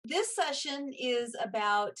This session is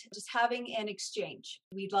about just having an exchange.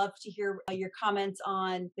 We'd love to hear your comments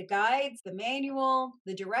on the guides, the manual,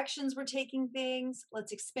 the directions we're taking things.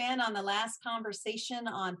 Let's expand on the last conversation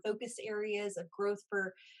on focus areas of growth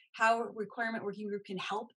for how Requirement Working Group can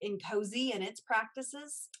help INCOSE and its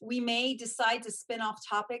practices. We may decide to spin off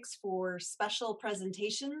topics for special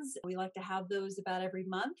presentations. We like to have those about every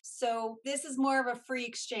month. So this is more of a free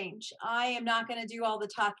exchange. I am not going to do all the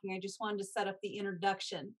talking. I just wanted to set up the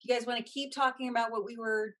introduction. If you guys want to keep talking about what we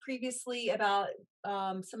were previously about,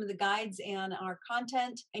 some of the guides and our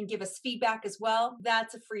content, and give us feedback as well,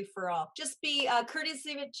 that's a free for all. Just be courteous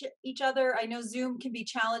of each other. I know Zoom can be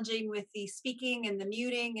challenging with the speaking and the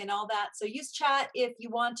muting and all that. So use chat if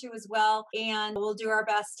you want to as well. And we'll do our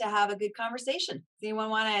best to have a good conversation. Does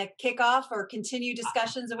anyone want to kick off or continue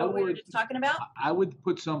discussions of what we were just talking about? I would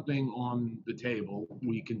put something on the table.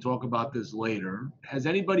 We can talk about this later. Has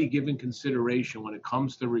anybody given consideration when it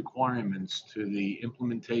comes to requirements to the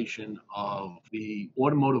implementation of the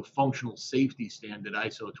Automotive Functional Safety Standard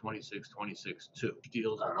ISO 26262?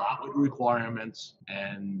 Deals a lot with requirements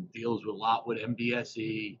and deals a lot with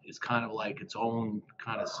MBSE. It's kind of like its own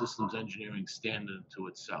kind of systems engineering standard to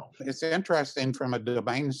itself. It's interesting from a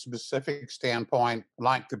domain-specific standpoint,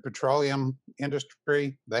 like the petroleum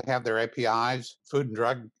industry, they have their APIs. Food and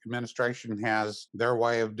Drug Administration has their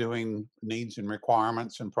way of doing needs and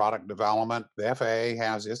requirements and product development. The FAA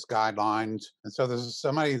has its guidelines. And so there's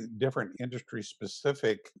so many different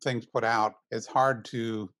industry-specific things put out. It's hard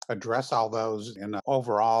to address all those in an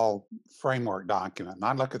overall framework document. And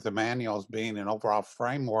I look at the manual as being an overall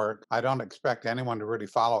framework. I don't expect anyone to really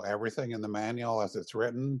follow everything in the manual as it's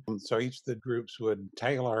written. So each of the groups would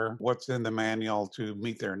tailor what's in the manual to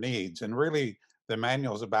meet their needs. And really, the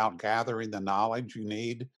manual is about gathering the knowledge you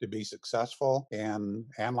need to be successful and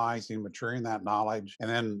analyzing, maturing that knowledge, and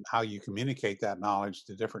then how you communicate that knowledge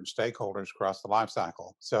to different stakeholders across the life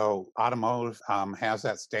cycle. So automotive has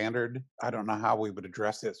that standard. I don't know how we would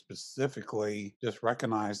address it specifically. Just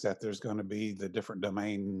recognize that there's going to be the different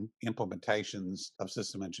domain implementations of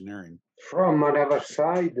system engineering. From another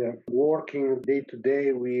side, working day to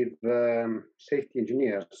day with safety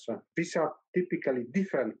engineers, these are typically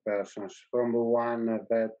different persons from the one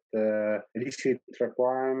that elicit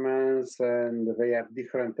requirements, and they have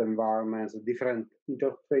different environments, different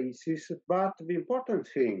interfaces. But the important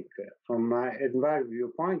thing from my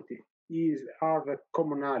viewpoint are the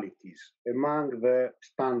commonalities among the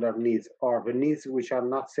standard needs, or the needs which are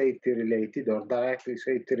not safety related or directly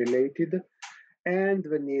safety related, and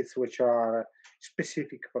the needs which are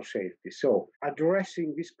specific for safety. So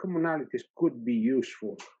addressing these commonalities could be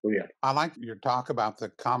useful, really. I like your talk about the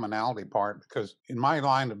commonality part, because in my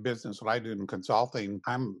line of business, what I do in consulting,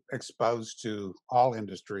 I'm exposed to all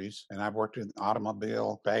industries, and I've worked in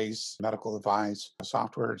automobile, base, medical device,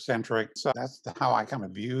 software centric. So that's how I kind of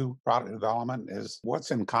view product development, is what's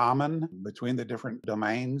in common between the different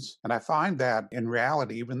domains. And I find that in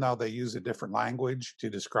reality, even though they use a different language to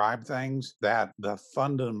describe things, that the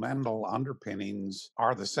fundamental underpinnings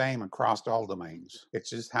are the same across all domains. It's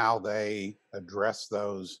just how they address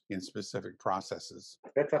those in specific processes.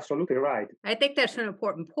 That's absolutely right. I think that's an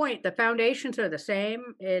important point. The foundations are the same,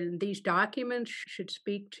 and these documents should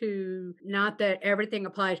speak to not that everything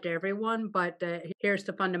applies to everyone, but here's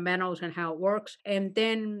the fundamentals and how it works. And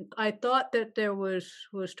then I thought that there was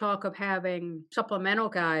talk of having supplemental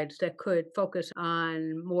guides that could focus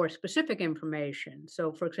on more specific information.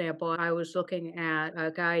 So, for example, I was looking at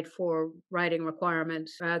a guide for writing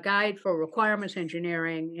requirements, a guide for requirements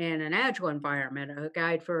engineering in an agile environment, a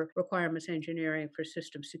guide for requirements engineering for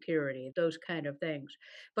system security, those kind of things.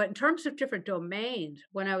 But in terms of different domains,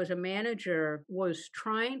 when I was a manager, was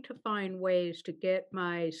trying to find ways to get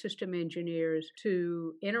my system engineers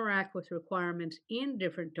to interact with requirements in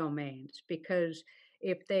different domains, because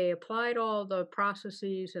if they applied all the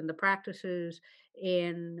processes and the practices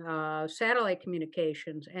in satellite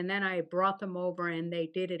communications, and then I brought them over and they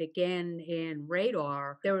did it again in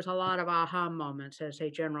radar, there was a lot of aha moments as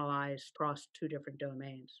they generalized across two different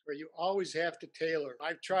domains. Where you always have to tailor.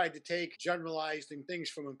 I've tried to take generalized things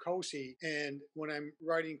from INCOSE, and when I'm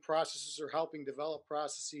writing processes or helping develop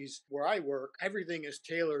processes where I work, everything is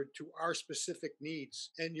tailored to our specific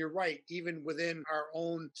needs. And you're right, even within our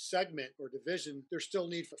own segment or division, there's still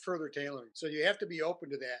need for further tailoring. So you have to be open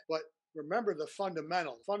to that. But remember the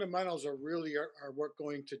fundamentals. Fundamentals are really are what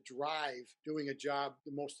going to drive doing a job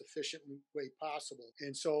the most efficient way possible.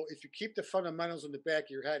 And so if you keep the fundamentals in the back of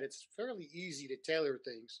your head, it's fairly easy to tailor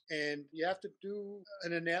things. And you have to do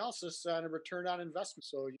an analysis on a return on investment.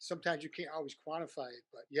 So sometimes you can't always quantify it,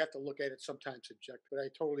 but you have to look at it sometimes subject. But I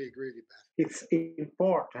totally agree with you, Beth. It's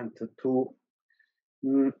important to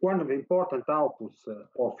One of the important outputs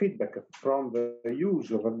or feedback from the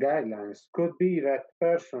use of guidelines could be that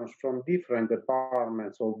persons from different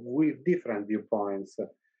departments or with different viewpoints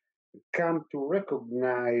come to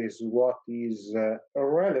recognize what is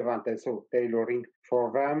relevant and so tailoring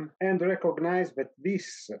for them, and recognize that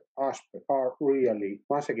these aspects are really,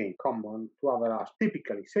 once again, common to other aspects.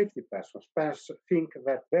 Typically, safety persons think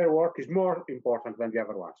that their work is more important than the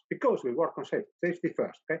other ones because we work on safety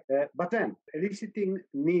first. Okay? But then, eliciting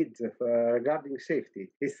needs regarding safety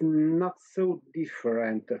is not so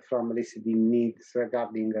different from eliciting needs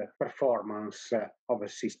regarding performance of a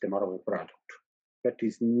system or of a product. That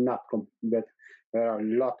is not, that there are a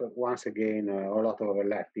lot of, once again, a lot of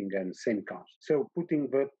overlapping and same concept. So putting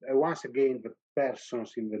once again, the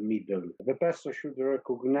persons in the middle. The person should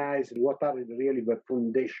recognize what are really the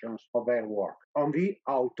foundations of their work on the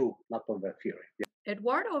how to, not on the theory. Yeah.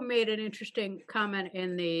 Eduardo made an interesting comment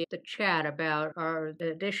in the chat about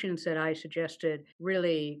the additions that I suggested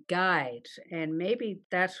really guides, and maybe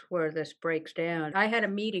that's where this breaks down. I had a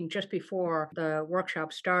meeting just before the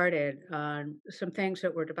workshop started on some things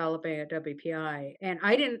that we're developing at WPI, and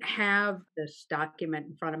I didn't have this document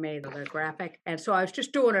in front of me, the graphic, and so I was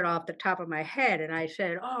just doing it off the top of my head, and I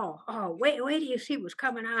said, wait do you see what's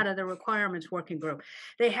coming out of the requirements working group?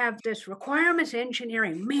 They have this requirements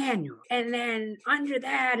engineering manual, and then under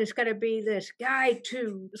that is going to be this guide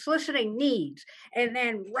to soliciting needs, and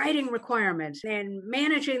then writing requirements, and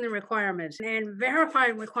managing the requirements, and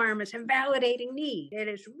verifying requirements, and validating needs. It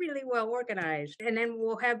is really well organized. And then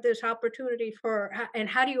we'll have this opportunity for, and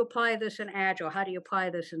how do you apply this in Agile? How do you apply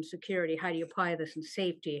this in security? How do you apply this in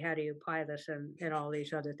safety? How do you apply this in all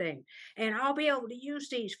these other things? And I'll be able to use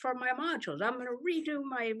these for my modules. I'm going to redo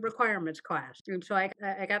my requirements class. And so I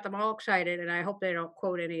got them all excited, and I hope they don't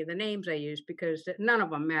quote any of the names I used, because none of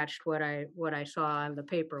them matched what I saw on the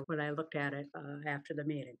paper when I looked at it after the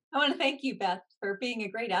meeting. I want to thank you, Beth, for being a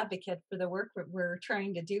great advocate for the work that we're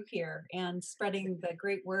trying to do here and spreading the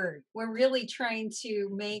great word. We're really trying to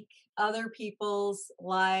make other people's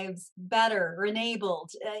lives better or enabled.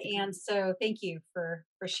 And so thank you for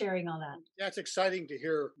sharing all that. Yeah, it's exciting to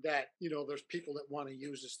hear that, there's people that want to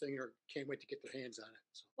use this thing or can't wait to get their hands on it.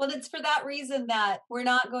 So. Well, it's for that reason that we're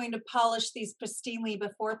not going to polish these pristinely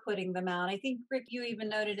before putting them out. I think, Rick, you even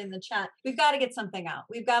noted in the chat, we've got to get something out.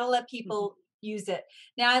 We've got to let people use it.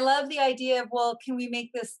 Now, I love the idea of, well, can we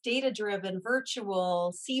make this data-driven,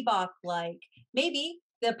 virtual, CBOC-like? Maybe.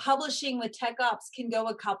 The publishing with TechOps can go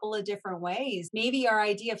a couple of different ways. Maybe our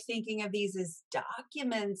idea of thinking of these as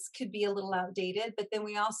documents could be a little outdated, but then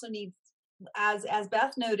we also need, as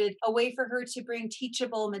Beth noted, a way for her to bring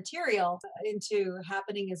teachable material into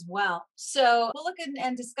happening as well. So we'll look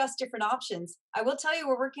and discuss different options. I will tell you,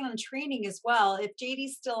 we're working on training as well. If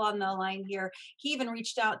JD's still on the line here, he even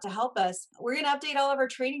reached out to help us. We're going to update all of our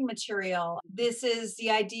training material. This is the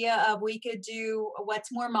idea of we could do what's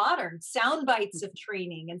more modern, sound bites of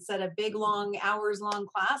training instead of big, long, hours-long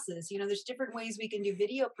classes. There's different ways we can do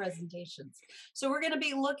video presentations. So we're going to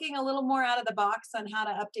be looking a little more out of the box on how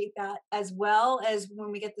to update that as well as when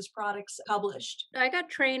we get this products published. I got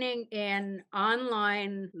training in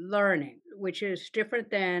online learning, which is different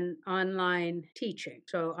than online teaching.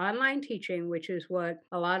 So online teaching, which is what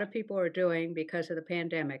a lot of people are doing because of the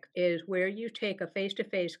pandemic, is where you take a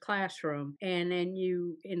face-to-face classroom and then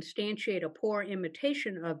you instantiate a poor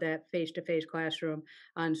imitation of that face-to-face classroom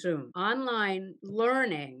on Zoom. Online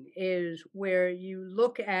learning is where you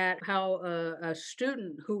look at how a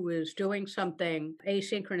student who is doing something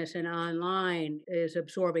asynchronous and online is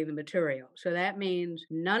absorbing the material. So that means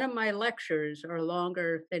none of my lectures are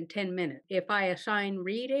longer than 10 minutes. If I assign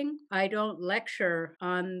reading, I don't lecture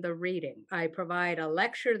on the reading. I provide a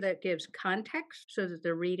lecture that gives context so that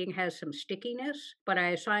the reading has some stickiness, but I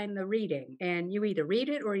assign the reading. And you either read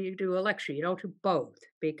it or you do a lecture. You don't do both,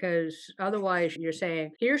 because otherwise you're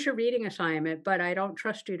saying, here's your reading assignment, but I don't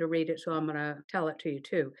trust you to read it, so I'm going to tell it to you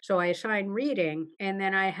too. So I assign reading, and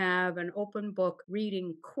then I have an open book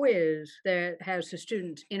reading quiz that has the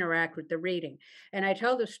students interact with the reading. And I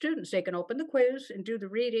tell the students they can open the quiz and do the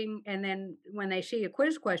reading, and then when they see a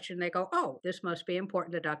quiz question, they go, oh, this must be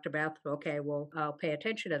important to Dr. Beth. Okay, well, I'll pay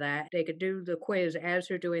attention to that. They could do the quiz as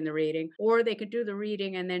they're doing the reading, or they could do the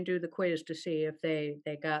reading and then do the quiz to see if they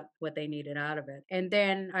got what they needed out of it. And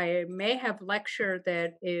then I may have lecture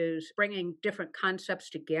that is bringing different concepts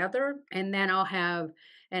together, and then I'll have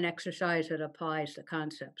an exercise that applies the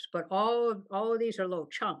concepts. But all of these are low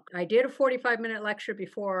chunk. I did a 45-minute lecture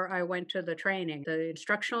before I went to the training. The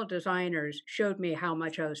instructional designers showed me how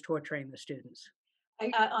much I was torturing the students.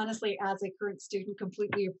 Honestly, as a current student,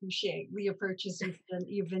 completely appreciate the approaches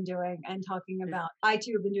you've been doing and talking about. I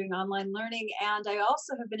too have been doing online learning, and I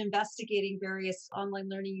also have been investigating various online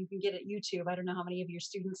learning you can get at YouTube. I don't know how many of your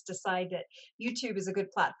students decide that YouTube is a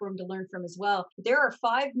good platform to learn from as well. There are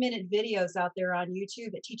 5-minute videos out there on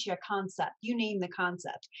YouTube that teach you a concept. You name the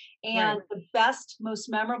concept. And the best, most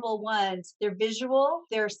memorable ones, they're visual,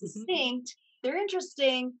 they're succinct, they're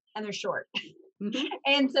interesting, and they're short.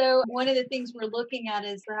 And so one of the things we're looking at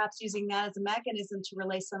is perhaps using that as a mechanism to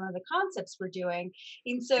relay some of the concepts we're doing.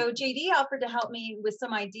 And so JD offered to help me with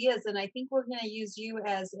some ideas, and I think we're going to use you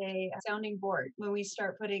as a sounding board when we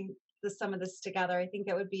start putting some of this together. I think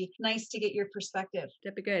that would be nice to get your perspective.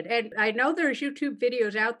 That'd be good. And I know there's YouTube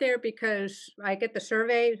videos out there because I get the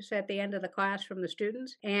surveys at the end of the class from the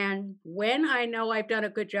students. And when I know I've done a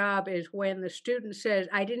good job is when the student says,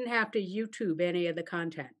 I didn't have to YouTube any of the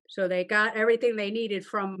content. So they got everything they needed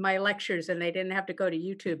from my lectures and they didn't have to go to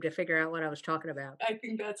YouTube to figure out what I was talking about. I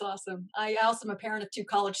think that's awesome. I also am a parent of 2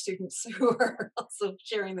 college students who are also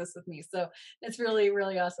sharing this with me. So it's really,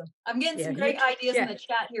 really awesome. I'm getting some great ideas in the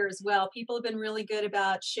chat here as well. People have been really good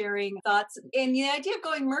about sharing thoughts. And the idea of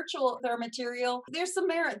going virtual with our material, there's some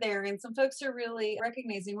merit there. And some folks are really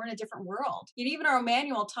recognizing we're in a different world. And even our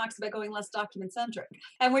manual talks about going less document centric.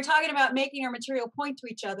 And we're talking about making our material point to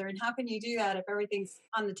each other. And how can you do that if everything's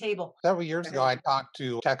on the table? Several years ago, I talked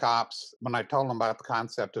to tech ops when I told them about the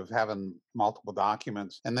concept of having multiple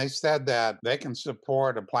documents. And they said that they can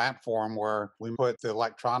support a platform where we put the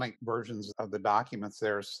electronic versions of the documents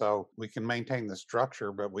there so we can maintain the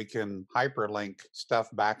structure, but we can hyperlink stuff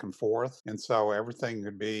back and forth. And so everything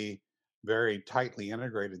could be very tightly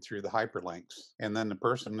integrated through the hyperlinks. And then the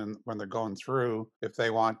person, when they're going through, if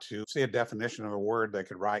they want to see a definition of a word, they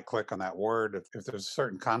could right click on that word. If there's a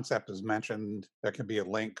certain concept is mentioned, there could be a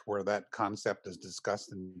link where that concept is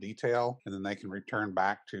discussed in detail, and then they can return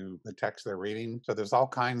back to the text they're reading. So there's all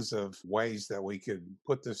kinds of ways that we could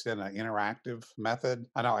put this in an interactive method.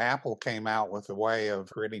 I know Apple came out with a way of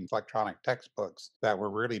creating electronic textbooks that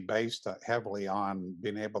were really based heavily on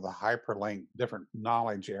being able to hyperlink different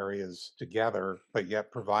knowledge areas together, but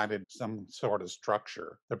yet provided some sort of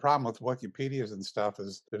structure. The problem with Wikipedias and stuff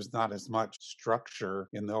is there's not as much structure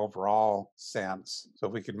in the overall sense. So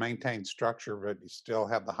if we could maintain structure, but you still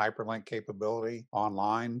have the hyperlink capability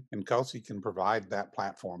online, and INCOSE can provide that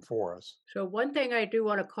platform for us. So one thing I do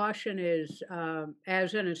want to caution is,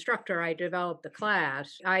 as an instructor, I develop the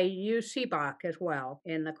class. I use CBOC as well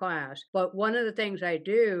in the class. But one of the things I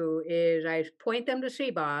do is I point them to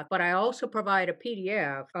CBOC, but I also provide a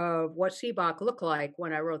PDF of what CBOC looked like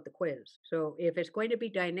when I wrote the quiz. So if it's going to be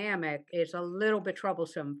dynamic, it's a little bit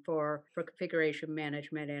troublesome for configuration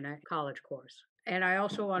management in a college course. And I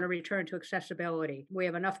also want to return to accessibility. We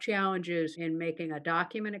have enough challenges in making a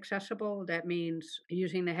document accessible. That means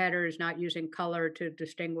using the headers, not using color to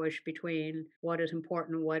distinguish between what is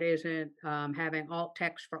important and what isn't, having alt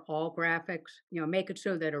text for all graphics, make it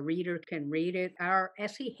so that a reader can read it. Our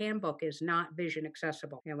SE handbook is not vision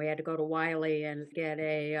accessible. And we had to go to Wiley and get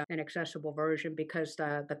an accessible version because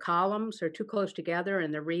the columns are too close together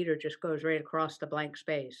and the reader just goes right across the blank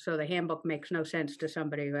space. So the handbook makes no sense to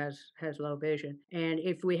somebody who has low vision. And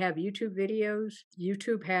if we have YouTube videos,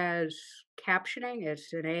 YouTube has captioning.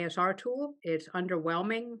 It's an ASR tool. It's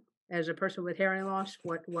underwhelming as a person with hearing loss,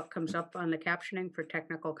 what comes up on the captioning for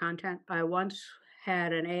technical content. I once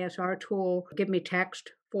had an ASR tool give me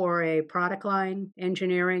text for a product line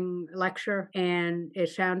engineering lecture, and it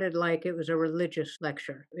sounded like it was a religious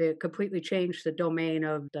lecture. It completely changed the domain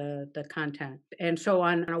of the content. And so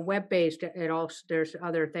on a web-based, there's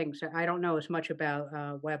other things. I don't know as much about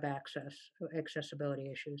web accessibility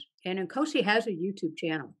issues. And INCOSE has a YouTube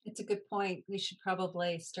channel. It's a good point. We should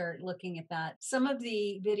probably start looking at that. Some of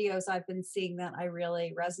the videos I've been seeing that I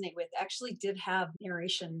really resonate with actually did have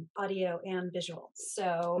narration, audio, and visual.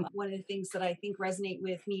 So one of the things that I think resonate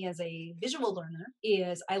with me as a visual learner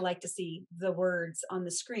is I like to see the words on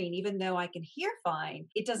the screen. Even though I can hear fine,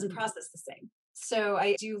 it doesn't process the same. So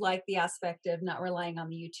I do like the aspect of not relying on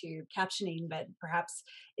the YouTube captioning, but perhaps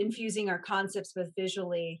infusing our concepts both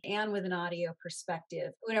visually and with an audio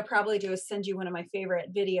perspective. What I'll probably do is send you one of my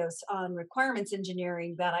favorite videos on requirements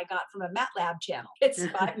engineering that I got from a MATLAB channel. It's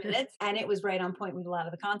 5 minutes and it was right on point with a lot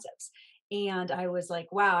of the concepts. And I was like,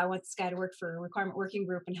 wow, I want this guy to work for a requirement working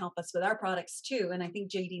group and help us with our products too. And I think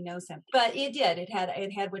JD knows him. But it did. It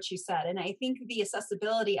had what you said. And I think the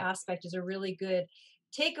accessibility aspect is a really good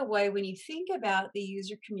takeaway when you think about the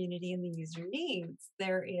user community and the user needs.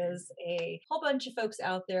 There is a whole bunch of folks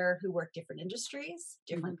out there who work different industries,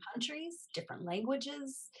 different countries, different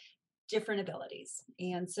languages, different abilities.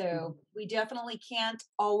 And so we definitely can't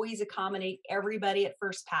always accommodate everybody at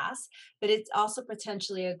first pass, but it's also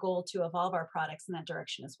potentially a goal to evolve our products in that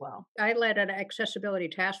direction as well. I led an accessibility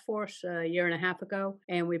task force a year and a half ago,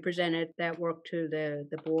 and we presented that work to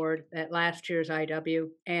the board at last year's IW.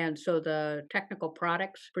 And so the technical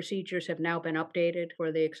products procedures have now been updated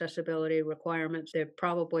for the accessibility requirements. They've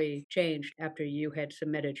probably changed after you had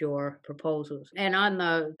submitted your proposals. And on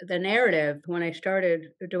the narrative, when I started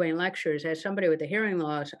doing lectures, as somebody with a hearing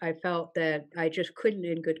loss, I felt that I just couldn't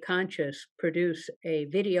in good conscience produce a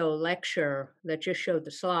video lecture that just showed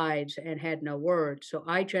the slides and had no words. So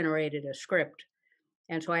I generated a script.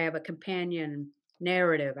 And so I have a companion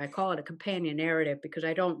narrative. I call it a companion narrative because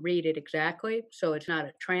I don't read it exactly. So it's not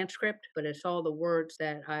a transcript, but it's all the words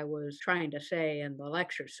that I was trying to say in the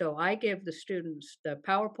lecture. So I give the students the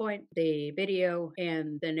PowerPoint, the video,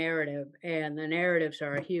 and the narrative. And the narratives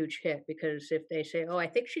are a huge hit because if they say, oh, I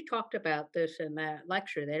think she talked about this in that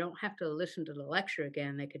lecture, they don't have to listen to the lecture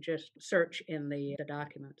again. They could just search in the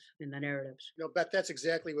documents, in the narratives. Beth, that's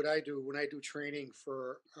exactly what I do when I do training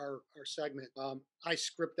for our segment. I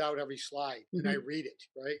script out every slide and I read it,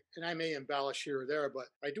 right? And I may embellish here or there, but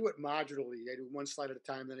I do it modularly. I do one slide at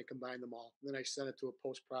a time, then I combine them all. Then I send it to a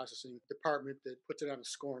post-processing department that puts it on a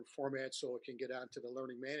scoring format so it can get onto the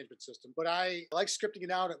learning management system. But I like scripting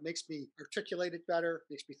it out. It makes me articulate it better,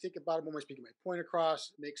 makes me think about it more, speaking my point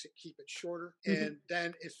across, makes it keep it shorter. And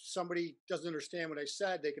then if somebody doesn't understand what I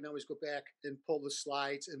said, they can always go back and pull the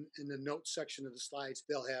slides, and in the notes section of the slides,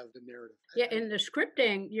 they'll have the narrative. Yeah, in the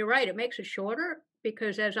scripting, you're right, it makes it shorter.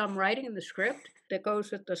 Because as I'm writing the script that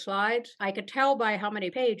goes with the slides, I could tell by how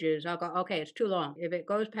many pages. I'll go, okay, it's too long. If it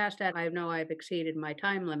goes past that, I know I've exceeded my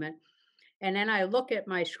time limit. And then I look at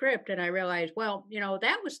my script and I realize, well,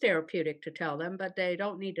 that was therapeutic to tell them, but they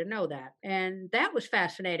don't need to know that. And that was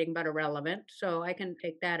fascinating but irrelevant. So I can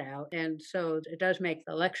take that out. And so it does make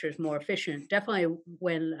the lectures more efficient. Definitely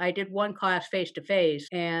when I did one class face to face,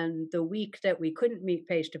 and the week that we couldn't meet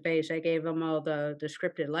face to face, I gave them all the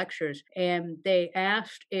scripted lectures. And they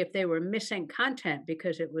asked if they were missing content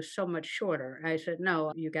because it was so much shorter. I said,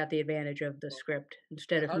 no, you got the advantage of the script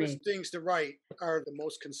instead of me. The hardest things to write are the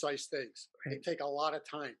most concise things. Right. They take a lot of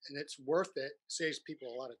time, and it's worth it. Saves people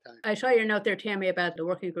a lot of time. I saw your note there, Tammy, about the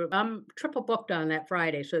working group. I'm triple booked on that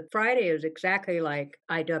Friday. So Friday is exactly like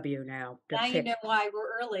IW now. Now you know why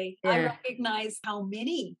we're early. Yeah. I recognize how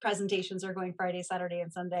many presentations are going Friday, Saturday,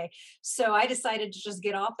 and Sunday. So I decided to just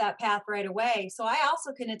get off that path right away. So I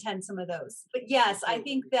also can attend some of those. But yes, I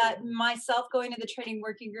think that myself going to the training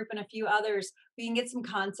working group and a few others, we can get some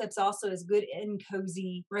concepts also as good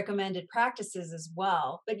INCOSE recommended practices as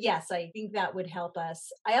well. But yes, I think that would help us.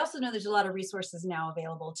 I also know there's a lot of resources now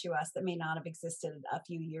available to us that may not have existed a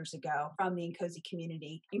few years ago from the INCOSE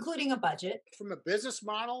community, including a budget. From a business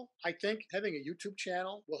model, I think having a YouTube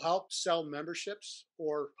channel will help sell memberships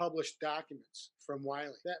or publish documents from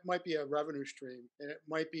Wiley. That might be a revenue stream, and it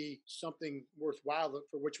might be something worthwhile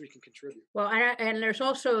for which we can contribute. Well, and there's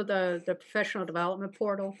also the professional development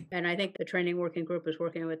portal, and I think the training working group is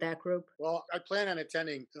working with that group. Well, I plan on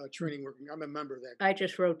attending training working. I'm a member of that group. I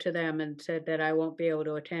just wrote to them and said that I won't be able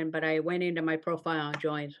to attend, but I went into my profile and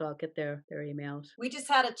joined, so I'll get their emails. We just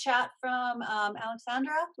had a chat from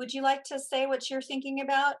Alexandra. Would you like to say what you're thinking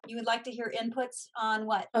about? You would like to hear inputs on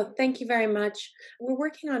what? Oh, thank you very much. We're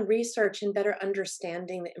working on research and better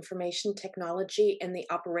understanding the information technology and the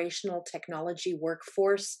operational technology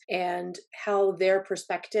workforce and how their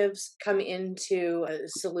perspectives come into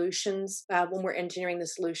solutions. When we're engineering the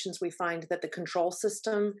solutions, we find that the control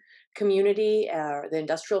system community, the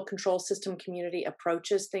industrial control system community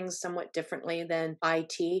approaches things somewhat differently than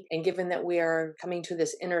IT. And given that we are coming to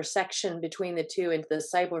this intersection between the two into the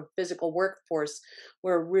cyber physical workforce,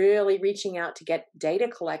 we're really reaching out to get data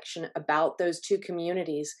collection about those two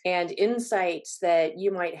communities and insights that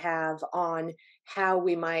you might have on how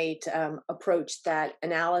we might approach that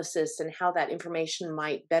analysis and how that information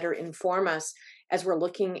might better inform us as we're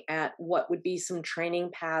looking at what would be some training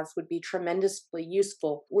paths would be tremendously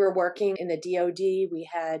useful. We're working in the DoD. We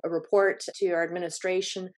had a report to our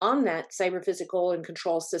administration on that cyber physical and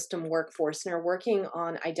control system workforce and are working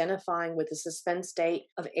on identifying with the suspense date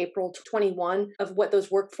of April 21 of what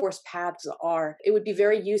those workforce paths are. It would be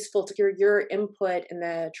very useful to hear your input and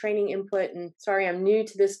the training input. And sorry, I'm new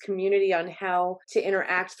to this community on how to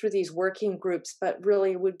interact through these working groups, but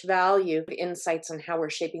really would value the insights on how we're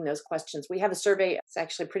shaping those questions. We have a survey. It's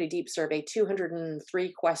actually a pretty deep survey,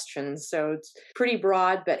 203 questions. So it's pretty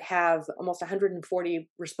broad, but have almost 140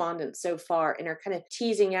 respondents so far and are kind of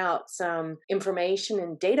teasing out some information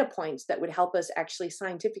and data points that would help us actually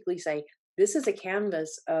scientifically say, this is a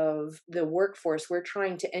canvas of the workforce. We're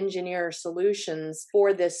trying to engineer solutions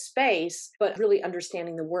for this space, but really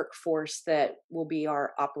understanding the workforce that will be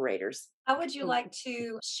our operators. How would you like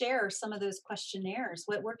to share some of those questionnaires?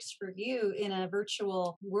 What works for you in a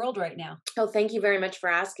virtual world right now? Oh, thank you very much for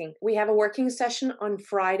asking. We have a working session on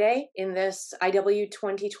Friday in this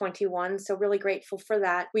IW2021, so really grateful for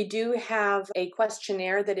that. We do have a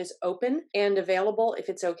questionnaire that is open and available. If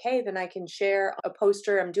it's okay, then I can share a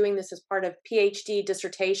poster. I'm doing this as part of PhD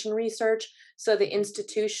dissertation research. So the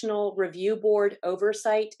institutional review board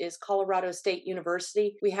oversight is Colorado State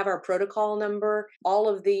University. We have our protocol number. All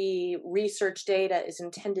of the research data is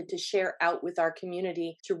intended to share out with our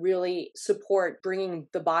community to really support bringing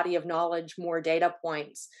the body of knowledge more data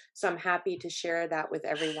points. So I'm happy to share that with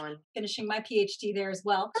everyone. Finishing my PhD there as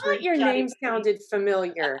well. I thought your name sounded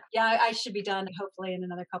familiar. Yeah, I should be done hopefully in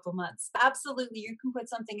another couple months. Absolutely. You can put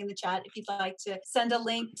something in the chat if you'd like to send a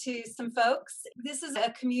link to some folks. This is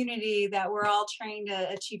a community that we're all trying to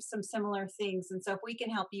achieve some similar things. And so if we can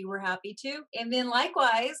help you, we're happy to. And then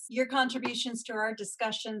likewise, your contributions to our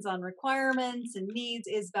discussions on requirements and needs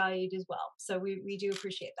is valued as well. So we do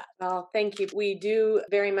appreciate that. Well, thank you. We do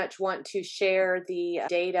very much want to share the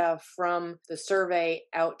data from the survey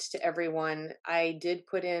out to everyone. I did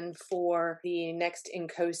put in for the next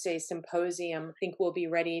INCOSE symposium. I think we'll be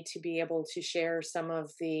ready to be able to share some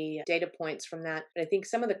of the data points from that. But I think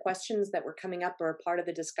some of the questions that were coming up or part of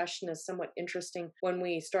the discussion is somewhat interesting when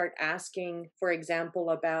we start asking, for example,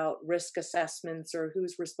 about risk assessments or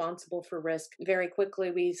who's responsible for risk. Very quickly,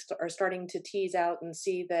 we are starting to tease out and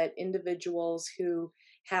see that individuals who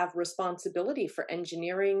have responsibility for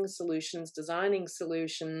engineering solutions, designing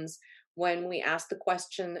solutions, when we ask the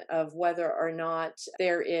question of whether or not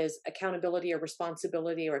there is accountability or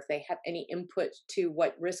responsibility, or if they have any input to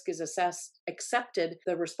what risk is accepted,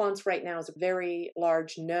 the response right now is a very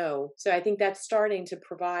large no. So I think that's starting to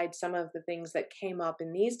provide some of the things that came up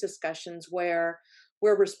in these discussions where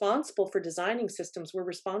we're responsible for designing systems. We're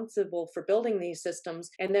responsible for building these systems.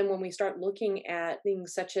 And then when we start looking at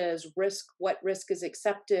things such as risk, what risk is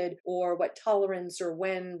accepted or what tolerance or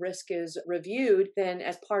when risk is reviewed, then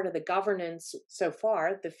as part of the governance so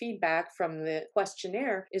far, the feedback from the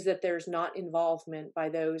questionnaire is that there's not involvement by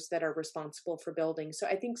those that are responsible for building. So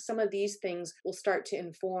I think some of these things will start to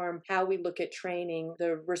inform how we look at training.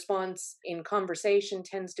 The response in conversation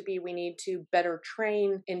tends to be we need to better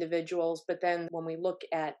train individuals, but then when we look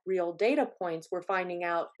at real data points, we're finding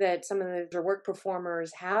out that some of the work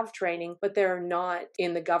performers have training, but they're not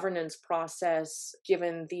in the governance process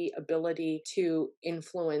given the ability to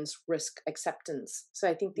influence risk acceptance. So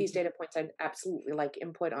I think these data points, I'd absolutely like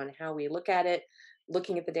input on how we look at it,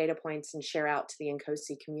 looking at the data points and share out to the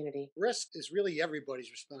INCOSE community. Risk is really everybody's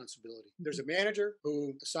responsibility. There's a manager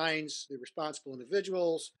who assigns the responsible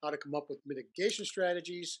individuals how to come up with mitigation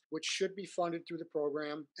strategies, which should be funded through the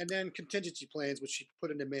program, and then contingency plans, which you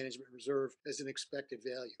put into management reserve as an expected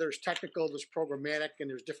value. There's technical, there's programmatic, and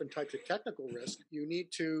there's different types of technical risk. You need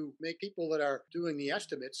to make people that are doing the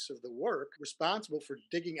estimates of the work responsible for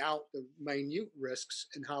digging out the minute risks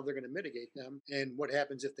and how they're going to mitigate them and what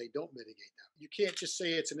happens if they don't mitigate them. You can't just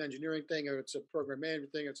say it's an engineering thing or it's a program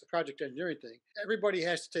management thing, it's a project engineering thing. Everybody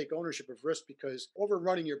has to take ownership of risk because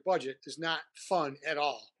overrunning your budget is not fun at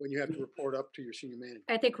all when you have to report up to your senior manager.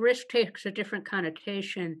 I think risk takes a different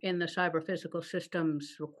connotation in the cyber physical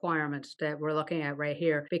systems requirements that we're looking at right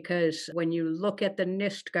here, because when you look at the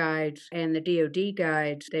NIST guides and the DoD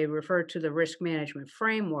guides, they refer to the risk management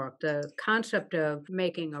framework, the concept of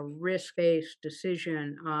making a risk-based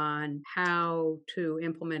decision on how to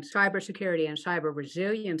implement cybersecurity and cyber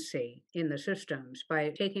resiliency in the systems by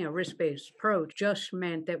taking a risk-based approach just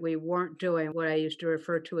meant that we weren't doing what I used to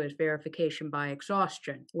refer to as verification by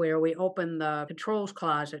exhaustion, where we opened the controls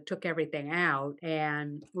closet, took everything out,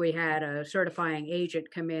 and we had a certifying agent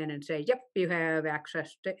come in and say, yep, you have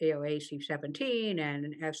access to AC-17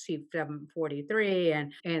 and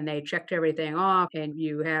FC-743, and they checked everything off, and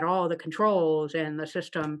you had all the controls, and the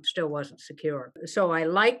system still wasn't secure. So I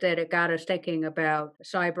like that it got us thinking about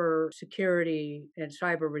cyber security and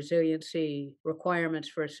cyber resiliency requirements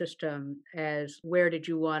for a system as where did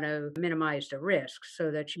you want to minimize the risk so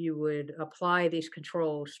that you would apply these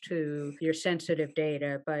controls to your sensitive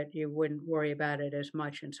data, but you wouldn't worry about it as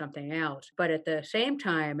much in something else. But at the same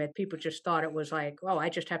time, if people just thought it was like, oh, I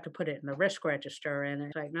just have to put it in the risk register, and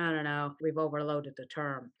it's like, no, we've overloaded the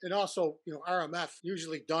term. And also, RMF,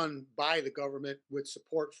 usually done by the government with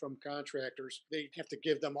support from contractors, they have to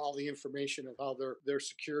give them all the information of how their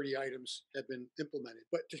security items have been been implemented.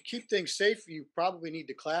 But to keep things safe, you probably need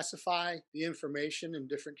to classify the information in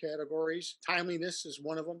different categories. Timeliness is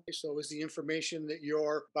one of them. So is the information that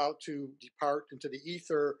you're about to depart into the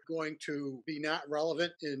ether going to be not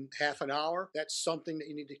relevant in half an hour? That's something that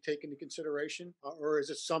you need to take into consideration. Or is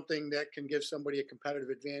it something that can give somebody a competitive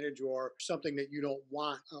advantage or something that you don't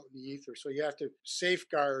want out in the ether? So you have to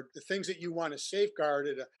safeguard the things that you want to safeguard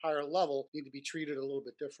at a higher level need to be treated a little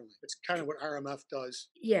bit differently. It's kind of what RMF does.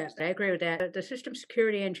 Yes, I agree with that. The System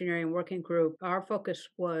Security Engineering Working Group, our focus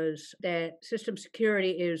was that system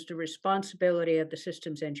security is the responsibility of the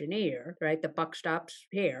systems engineer, right? The buck stops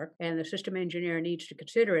here, and the system engineer needs to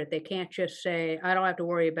consider it. They can't just say, I don't have to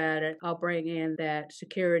worry about it. I'll bring in that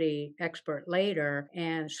security expert later.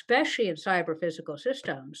 And especially in cyber physical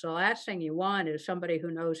systems, the last thing you want is somebody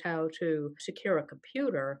who knows how to secure a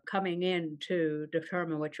computer coming in to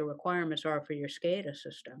determine what your requirements are for your SCADA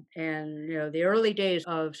system. And, the early days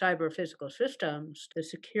of cyber physical systems, the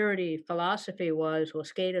security philosophy was, well,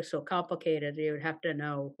 SCADA is so complicated, you would have to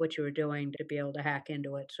know what you were doing to be able to hack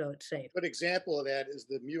into it so it's safe. A good example of that is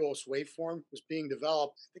the MUOS waveform was being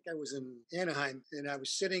developed. I think I was in Anaheim and I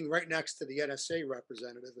was sitting right next to the NSA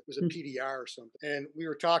representative. It was a PDR or something. And we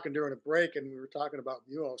were talking during a break and we were talking about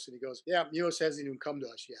MUOS and he goes, yeah, MUOS hasn't even come to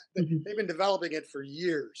us yet. They've been developing it for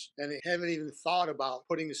years and they haven't even thought about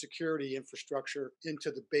putting the security infrastructure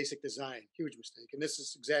into the basic design. Huge mistake. And this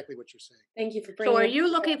is exactly what you're saying. Thank you for bringing So are it. you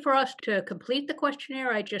looking for us to complete the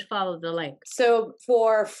questionnaire? I just followed the link. So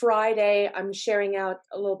for Friday, I'm sharing out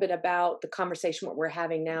a little bit about the conversation, what we're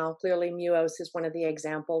having now. Clearly, MUOS is one of the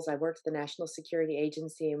examples. I worked at the National Security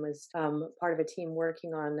Agency and was part of a team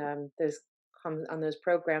working on those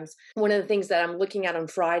programs. One of the things that I'm looking at on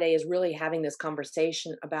Friday is really having this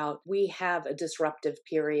conversation about we have a disruptive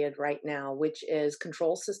period right now, which is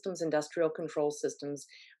control systems, industrial control systems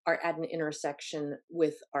are at an intersection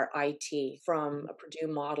with our IT from a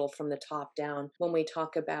Purdue model from the top down. When we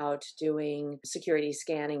talk about doing security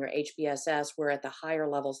scanning or HBSS, we're at the higher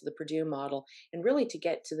levels of the Purdue model. And really to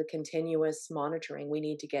get to the continuous monitoring, we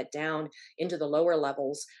need to get down into the lower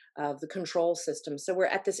levels of the control system. So we're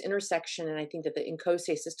at this intersection, and I think that the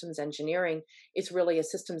INCOSE systems engineering is really a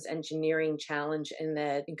systems engineering challenge, and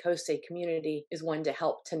the INCOSE community is one to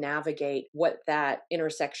help to navigate what that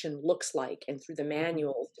intersection looks like, and through the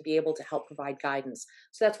manuals to be able to help provide guidance.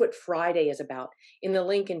 So that's what Friday is about. In the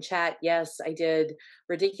link in chat, yes, I did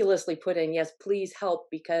ridiculously put in, yes, please help,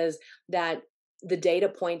 because that the data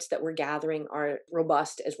points that we're gathering are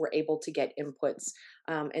robust as we're able to get inputs.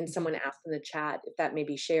 And someone asked in the chat if that may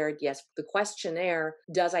be shared. Yes, the questionnaire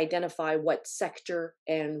does identify what sector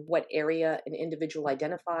and what area an individual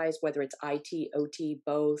identifies, whether it's IT, OT,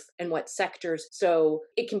 both, and what sectors. So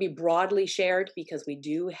it can be broadly shared because we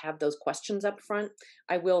do have those questions up front.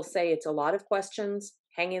 I will say it's a lot of questions.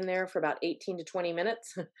 Hang in there for about 18 to 20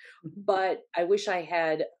 minutes. But I wish I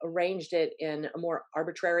had arranged it in a more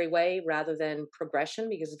arbitrary way rather than progression,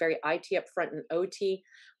 because it's very IT up front and OT.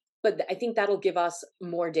 But I think that'll give us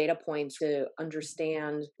more data points to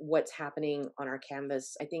understand what's happening on our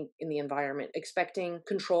canvas. I think in the environment, expecting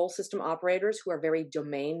control system operators who are very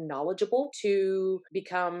domain knowledgeable to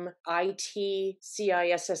become IT,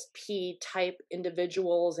 CISSP type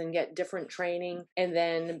individuals and get different training and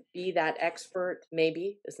then be that expert.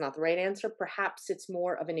 Maybe it's not the right answer. Perhaps it's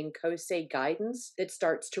more of an INCOSE guidance that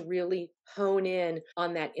starts to really hone in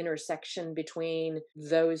on that intersection between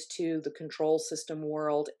those two, the control system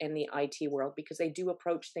world and the IT world, because they do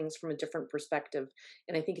approach things from a different perspective.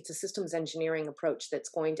 And I think it's a systems engineering approach that's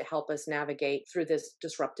going to help us navigate through this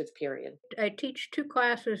disruptive period. I teach two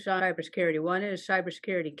classes on cybersecurity. One is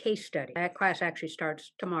cybersecurity case study. That class actually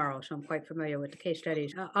starts tomorrow, so I'm quite familiar with the case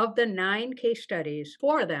studies. Of the 9 case studies,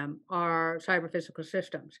 4 of them are cyber physical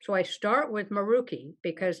systems. So I start with Maruki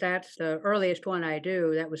because that's the earliest one I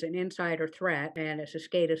do. That was an insider threat, and it's a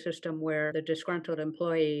SCADA system where the disgruntled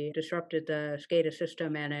employee disrupted the SCADA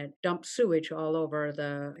system and it dumped sewage all over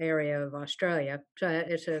the area of Australia. So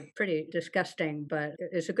it's a pretty disgusting, but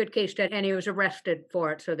it's a good case study. And he was arrested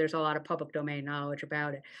for it, so there's a lot of public domain knowledge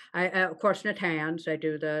about it. I of course, NetHands, I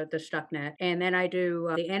do the StuckNet. And then I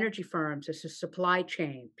do the energy firms. It's a supply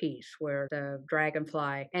chain piece where the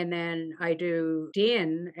Dragonfly. And then I do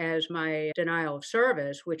DIN as my denial of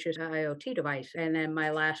service, which is an IoT device. And then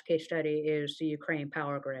my last case study is the Ukraine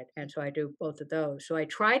power grid. And so I do both of those. So I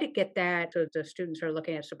try to get that so the students are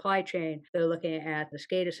looking at supply chain, they're looking at the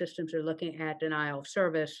SCADA systems, they're looking at denial of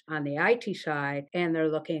service on the IT side, and they're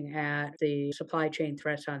looking at the supply chain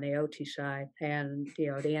threats on the OT side and,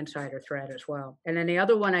 the insider threat as well. And then the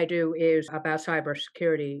other one I do is about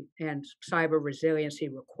cybersecurity and cyber resiliency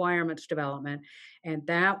requirements development. And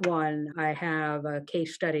that one, I have a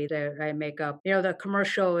case study that I make up. The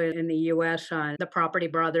commercial in the US on the Property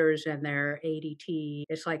Brothers and their ADT,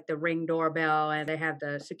 it's like the Ring doorbell, and they have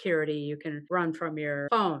the security you can run from your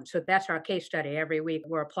phone. So that's our case study. Every week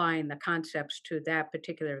we're applying the concepts to that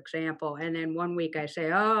particular example. And then one week I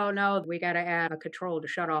say, oh no, we got to add a control to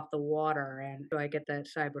shut off the water. And so I get that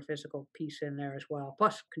cyber physical piece in there as well,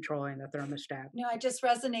 plus controlling the thermostat. I just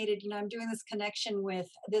resonated, I'm doing this connection with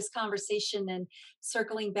this conversation and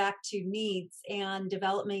circling back to needs and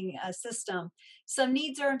developing a system. Some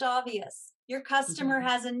needs aren't obvious. Your customer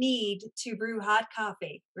has a need to brew hot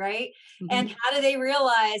coffee, right? And how do they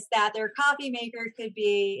realize that their coffee maker could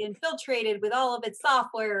be infiltrated with all of its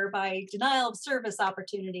software by denial of service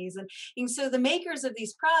opportunities? And so the makers of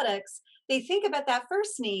these products, they think about that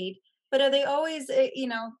first need, but are they always,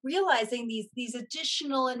 realizing these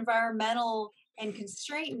additional environmental and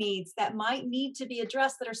constraint needs that might need to be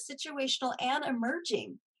addressed that are situational and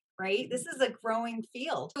emerging, right? This is a growing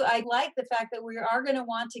field. I like the fact that we are going to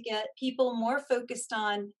want to get people more focused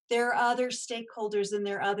on their other stakeholders and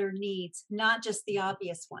their other needs, not just the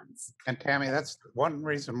obvious ones. And Tammy, that's one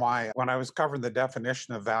reason why when I was covering the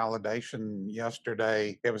definition of validation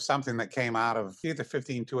yesterday, it was something that came out of either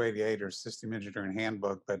 15288 or System Engineering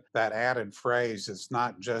Handbook, but that added phrase, it's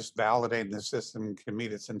not just validating the system can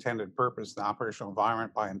meet its intended purpose in the operational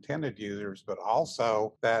environment by intended users, but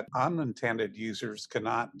also that unintended users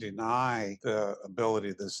cannot deny the ability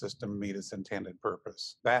of the system to meet its intended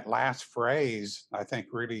purpose. That last phrase, I think,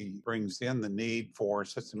 really brings in the need for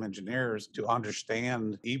system engineers to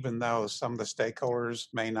understand, even though some of the stakeholders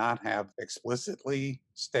may not have explicitly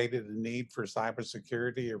stated a need for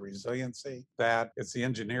cybersecurity or resiliency, that it's the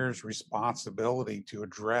engineer's responsibility to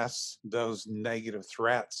address those negative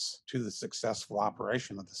threats to the successful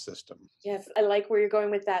operation of the system. Yes, I like where you're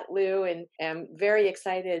going with that, Lou, and I'm very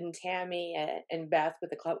excited, and Tammy and Beth, with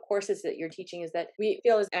the courses that you're teaching, is that we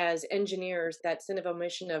feel as engineers that sin of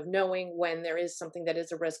omission of knowing when there is something that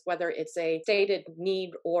is a risk, whether it's a stated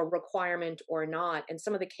need or requirement or not. And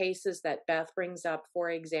some of the cases that Beth brings up,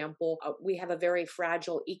 for example, we have a very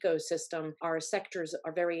fragile ecosystem. Our sectors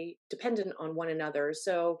are very dependent on one another.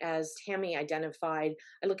 So as Tammy identified,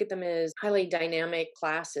 I look at them as highly dynamic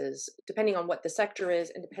classes. Depending on what the sector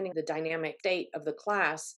is and depending on the dynamic state of the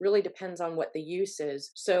class really depends on what the use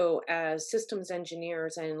is. So as systems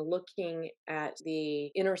engineers and looking at the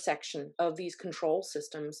intersection of these control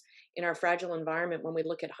systems in our fragile environment, when we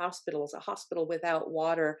look at hospitals, a hospital without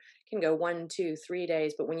water can go 1, 2, 3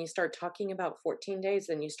 days. But when you start talking about 14 days,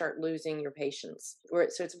 then you start losing your patients.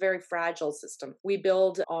 So it's a very fragile system. We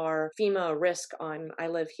build our FEMA risk I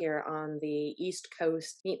live here on the East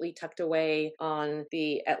Coast, neatly tucked away on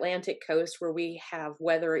the Atlantic coast, where we have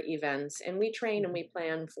weather events. And we train and we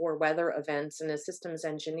plan for weather events. And as systems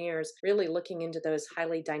engineers, really looking into those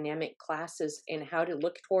highly dynamic classes and how to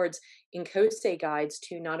look towards INCOSE guides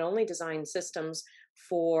to not only design systems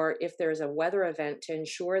for if there's a weather event to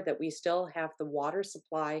ensure that we still have the water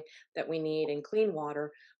supply that we need and clean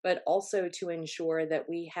water, but also to ensure that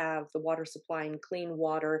we have the water supply and clean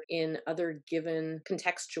water in other given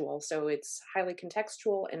contextual. So it's highly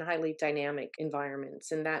contextual and highly dynamic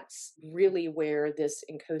environments. And that's really where this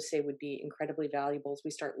INCOSE would be incredibly valuable as we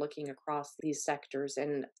start looking across these sectors.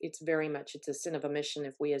 And it's a sin of omission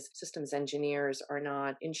if we as systems engineers are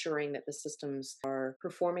not ensuring that the systems are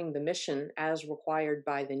performing the mission as required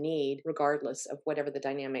by the need, regardless of whatever the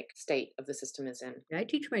dynamic state of the system is in. I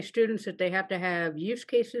teach my students that they have to have use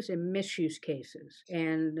cases and misuse cases.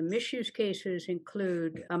 And the misuse cases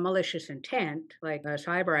include a malicious intent, like a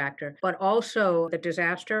cyber actor, but also the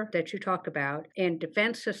disaster that you talked about. In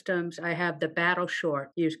defense systems, I have the battle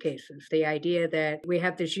short use cases. The idea that we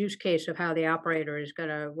have this use case of how the operator is going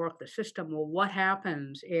to work the system. Well, what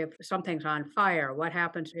happens if something's on fire? What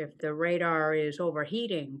happens if the radar is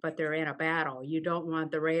overheating, but they're in a battle? You don't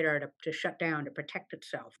want the radar to shut down to protect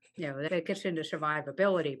itself. That gets into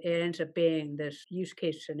survivability. It ends up being this use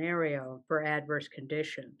case scenario for adverse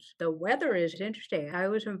conditions. The weather is interesting. I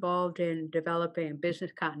was involved in developing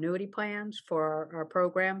business continuity plans for our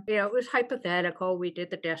program. It was hypothetical. We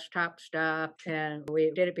did the desktop stuff and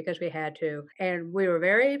we did it because we had to. And we were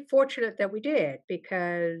very fortunate that we did,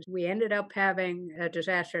 because we ended up having a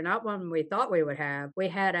disaster, not one we thought we would have. We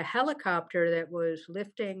had a helicopter that was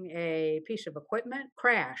lifting a piece of equipment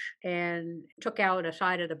crash and took out a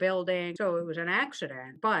side of the building. So it was an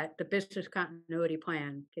accident, but the business continuity plan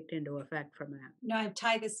plan kicked into effect from that. I've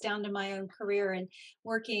tied this down to my own career and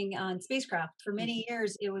working on spacecraft. For many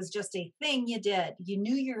years, it was just a thing you did. You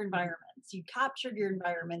knew your environments, you captured your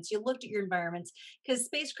environments, you looked at your environments, because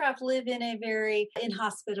spacecraft live in a very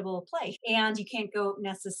inhospitable place and you can't go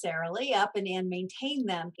necessarily up and maintain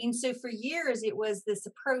them. And so for years, it was this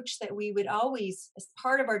approach that we would always, as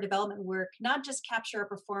part of our development work, not just capture our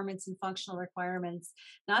performance and functional requirements,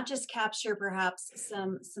 not just capture perhaps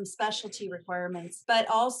some specialty requirements, but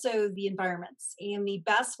also the environments. And the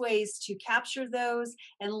best ways to capture those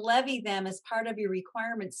and levy them as part of your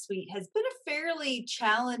requirements suite has been a fairly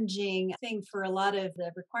challenging thing for a lot of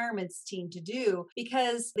the requirements team to do,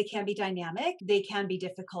 because they can be dynamic. They can be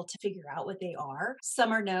difficult to figure out what they are.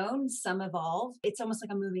 Some are known, some evolve. It's almost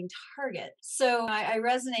like a moving target. So I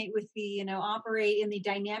resonate with the, operate in the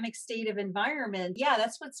dynamic state of environment. Yeah,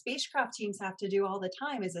 that's what spacecraft teams have to do all the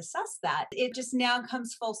time, is assess that. It just now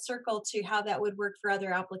comes full circle to how that would work for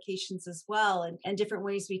other applications as well, and different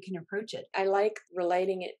ways we can approach it. I like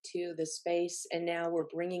relating it to the space, and now we're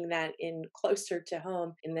bringing that in closer to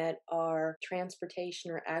home, in that our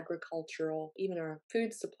transportation or agricultural, even our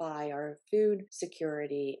food supply, our food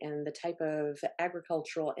security, and the type of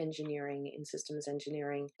agricultural engineering and systems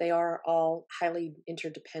engineering, they are all highly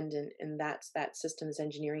interdependent, and that's that systems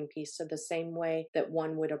engineering piece. So the same way that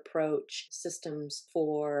one would approach systems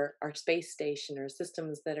for our space station or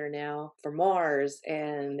systems that are now for Mars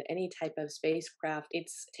and any type of spacecraft,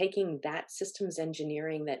 it's taking that systems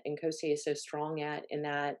engineering that INCOSE is so strong at in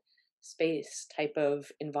that space type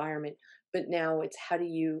of environment, but now it's how do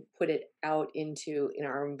you put it out in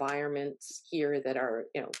our environments here that are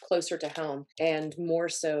closer to home, and more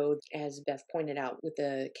so, as Beth pointed out with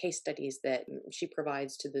the case studies that she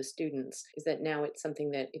provides to the students, is that now it's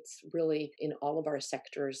something that it's really in all of our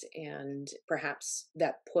sectors, and perhaps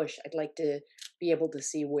that push I'd like to be able to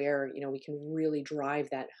see where we can really drive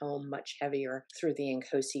that home much heavier through the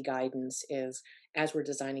INCOSE guidance, is as we're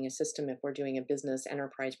designing a system, if we're doing a business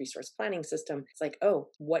enterprise resource planning system, it's like, oh,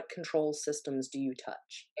 what control systems do you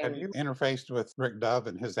touch? Have you interfaced with Rick Dove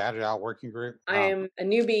and his Agile working group? I am a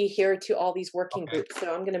newbie here to all these working Okay. groups,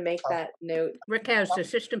 so I'm going to make that note. Rick has the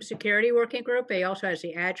system security working group. He also has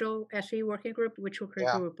the Agile SE working group. Which group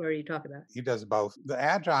are you talking about? He does both. The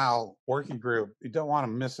Agile working group, you don't want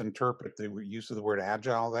to misinterpret the use of the word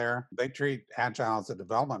Agile there. They treat Agile as a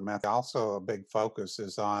development method. Also, a big focus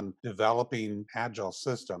is on developing Agile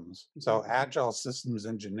systems. So Agile systems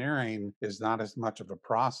engineering is not as much of a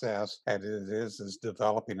process as it is as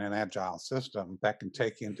developing an Agile system that can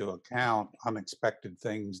take into account unexpected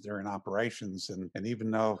things during operations. And even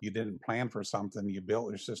though you didn't plan for something, you built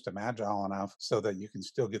your system Agile enough so that you can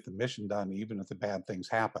still get the mission done even if the bad things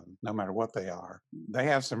happen, no matter what they are. They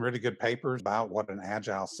have some really good papers about what an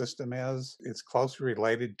Agile system is. It's closely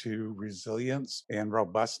related to resilience and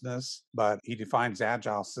robustness, but he defines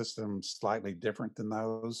Agile systems slightly different than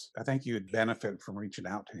those. I think you'd benefit from reaching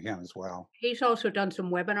out to him as well. He's also done some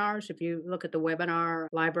webinars. If you look at the webinar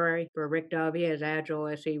library for Rick Dove, he has Agile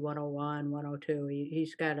SE 101, 102.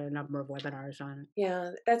 He's got a number of webinars on it.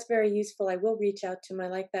 Yeah, that's very useful. I will reach out to him. I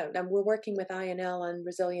like that. We're working with INL on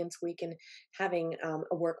Resilience Week and having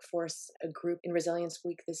a workforce, a group in Resilience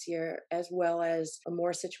Week this year, as well as a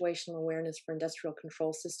more situational awareness for industrial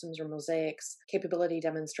control systems or mosaics capability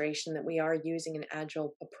demonstration that we are using an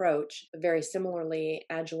Agile approach. Very similarly,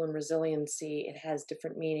 Agile and resiliency, it has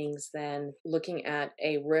different meanings than looking at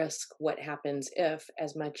a risk, what happens if,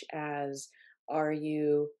 as much as are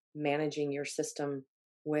you managing your system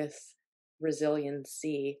with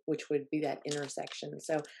resiliency, which would be that intersection.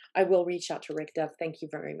 So I will reach out to Rick Dove. Thank you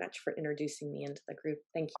very much for introducing me into the group.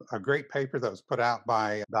 Thank you. A great paper that was put out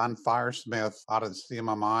by Don Firesmith out of the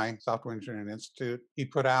CMMI, Software Engineering Institute. He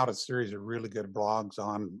put out a series of really good blogs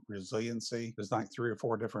on resiliency. There's like 3 or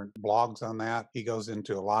 4 different blogs on that. He goes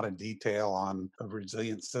into a lot of detail on a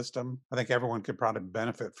resilient system. I think everyone could probably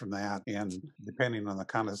benefit from that, and depending on the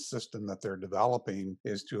kind of system that they're developing,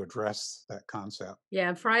 is to address that concept. Yeah,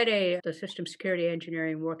 on Friday, the System Security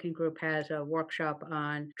Engineering Working Group has a workshop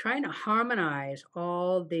on trying to harmonize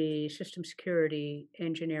all the system security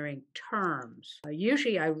engineering terms.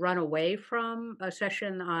 Usually I run away from a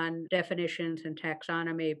session on definitions and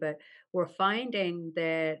taxonomy, but we're finding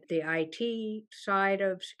that the IT side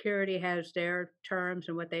of security has their terms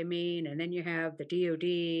and what they mean, and then you have the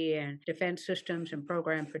DoD and defense systems and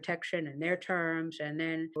program protection and their terms, and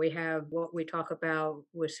then we have what we talk about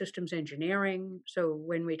with systems engineering. So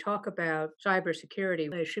when we talk about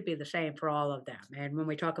cybersecurity, it should be the same for all of them. And when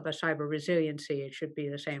we talk about cyber resiliency, it should be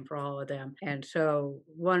the same for all of them. And so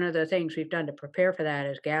one of the things we've done to prepare for that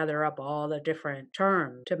is gather up all the different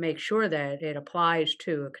terms to make sure that it applies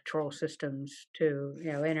to a control systems to,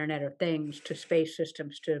 Internet of Things, to space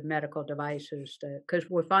systems, to medical devices, because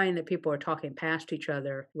we're finding that people are talking past each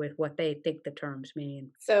other with what they think the terms mean.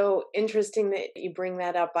 So interesting that you bring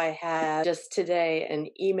that up. I had just today an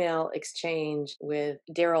email exchange with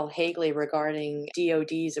Daryl Hagley regarding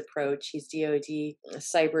DoD's approach. He's DoD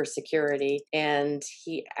cybersecurity, and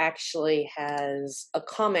he actually has a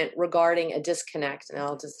comment regarding a disconnect. And I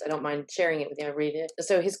don't mind sharing it with you. I'll read it.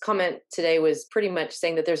 So his comment today was pretty much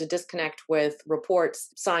saying that there's a disconnect with reports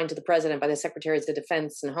signed to the president by the Secretaries of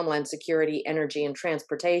Defense and Homeland Security, Energy, and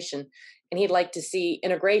Transportation. And he'd like to see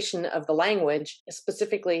integration of the language.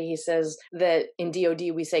 Specifically, he says that in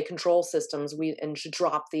DoD we say control systems, and should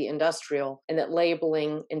drop the industrial, and that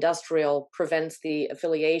labeling industrial prevents the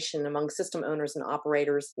affiliation among system owners and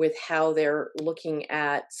operators with how they're looking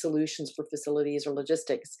at solutions for facilities or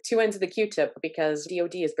logistics. Two ends of the Q-tip, because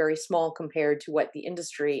DoD is very small compared to what the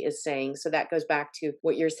industry is saying. So that goes back to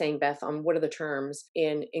what you're saying, Beth, on what are the terms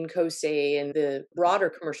in INCOSE and the broader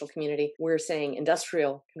commercial community. We're saying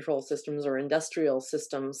industrial control systems or industrial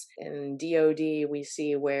systems. In DoD, we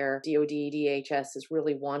see where DoD DHS is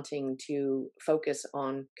really wanting to focus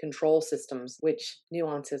on control systems, which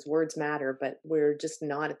nuances, words matter, but we're just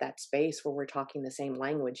not at that space where we're talking the same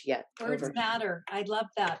language yet. Words matter. I love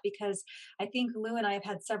that, because I think Lou and I have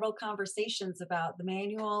had several conversations about the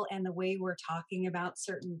manual and the way we're talking about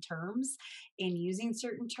certain terms and using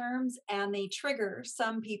certain terms, and they trigger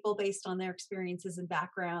some people based on their experiences and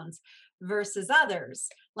backgrounds versus others,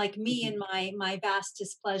 like me and my vast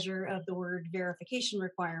displeasure of the word verification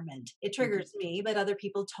requirement. It triggers me, but other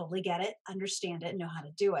people totally get it, understand it, know how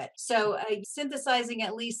to do it. So synthesizing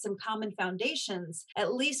at least some common foundations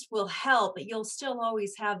at least will help, but you'll still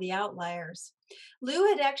always have the outliers. Lou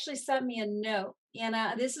had actually sent me a note, and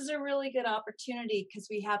this is a really good opportunity because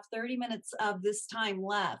we have 30 minutes of this time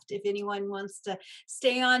left. If anyone wants to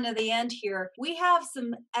stay on to the end here, we have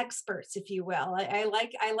some experts, if you will. I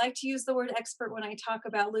like to use the word expert when I talk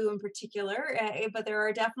about Lou in particular, but there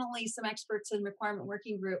are definitely some experts in Requirement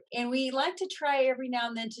Working Group, and we like to try every now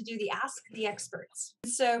and then to do the Ask the Experts.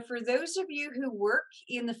 So for those of you who work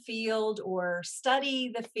in the field or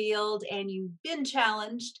study the field and you've been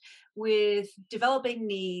challenged with developing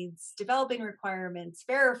needs, developing requirements,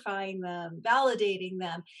 verifying them, validating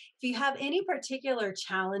them. If you have any particular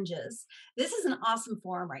challenges, this is an awesome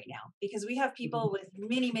forum right now because we have people with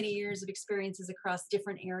many, many years of experiences across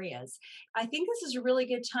different areas. I think this is a really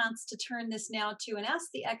good chance to turn this now to and ask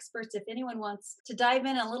the experts if anyone wants to dive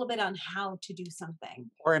in a little bit on how to do something.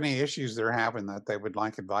 Or any issues they're having that they would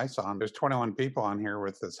like advice on. There's 21 people on here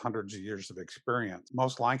with this hundreds of years of experience.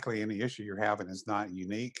 Most likely any issue you're having is not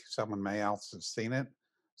unique. Someone may else have seen it.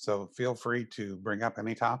 So feel free to bring up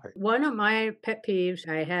any topic. One of my pet peeves,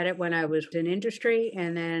 I had it when I was in industry,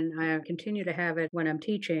 and then I continue to have it when I'm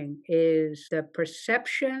teaching, is the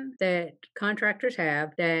perception that contractors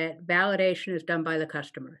have that validation is done by the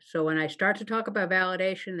customer. So when I start to talk about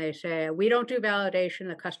validation, they say, we don't do validation,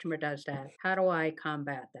 the customer does that. How do I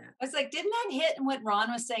combat that? I was like, didn't that hit what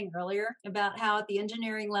Ron was saying earlier about how at the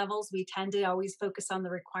engineering levels, we tend to always focus on the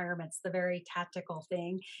requirements, the very tactical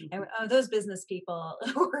thing. And those business people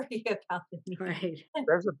worry about the need. Right.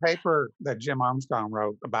 There's a paper that Jim Armstrong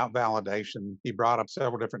wrote about validation. He brought up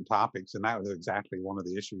several different topics, and that was exactly one of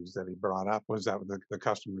the issues that he brought up was that the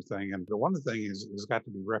customer thing. And the one thing is got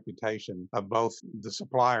to be reputation of both the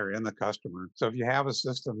supplier and the customer. So if you have a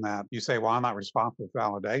system that you say, well, I'm not responsible for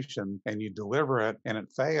validation, and you deliver it and it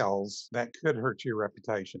fails, that could hurt your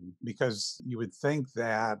reputation because you would think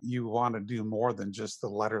that you want to do more than just the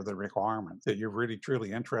letter of the requirement, that you're really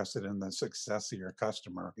truly interested in the success of your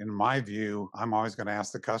customer. In my view, I'm always going to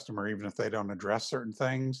ask the customer, even if they don't address certain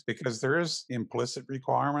things, because there is implicit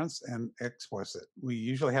requirements and explicit. We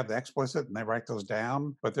usually have the explicit and they write those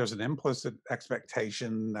down, but there's an implicit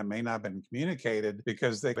expectation that may not have been communicated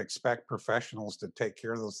because they expect professionals to take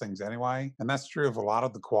care of those things anyway. And that's true of a lot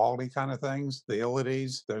of the quality kind of things, the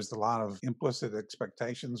abilities. There's a lot of implicit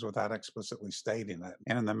expectations without explicitly stating it.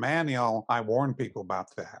 And in the manual, I warn people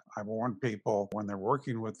about that. I warn people when they're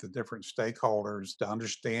working with the different stakeholders to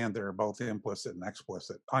understand they're both implicit and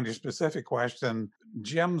explicit. On your specific question,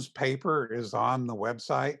 Jim's paper is on the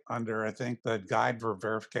website under, I think, the Guide for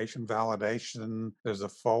Verification Validation. There's a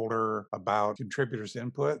folder about contributors'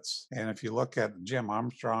 inputs. And if you look at Jim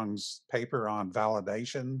Armstrong's paper on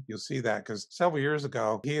validation, you'll see that because several years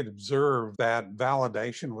ago, he had observed that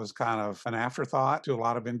validation was kind of an afterthought to a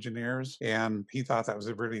lot of engineers. And he thought that was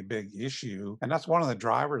a really big issue. And that's one of the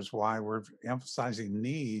drivers why we're emphasizing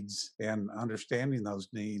needs and understanding those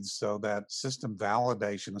needs, so that system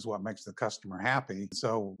validation is what makes the customer happy.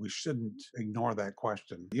 So we shouldn't ignore that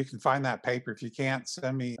question. You can find that paper. If you can't,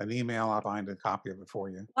 send me an email. I'll find a copy of it for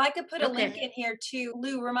you. Well, I could put a Okay. link in here too.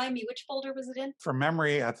 Lou, remind me, which folder was it in? From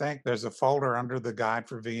memory, I think there's a folder under the guide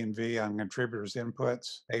for V&V on contributors'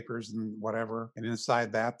 inputs, papers and whatever. And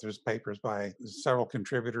inside that, there's papers by several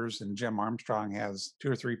contributors, and Jim Armstrong has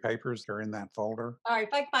 2 or 3 papers that are in that folder. All right,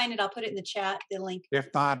 if I find it, I'll put it in the chat, the link. If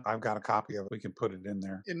not, I've got a copy of it. We can put it in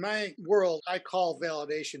there. In my world, I call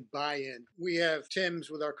validation buy-in. We have TIMs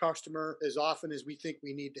with our customer as often as we think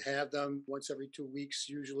we need to have them, once every 2 weeks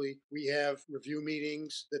usually. We have review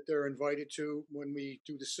meetings that they're invited to when we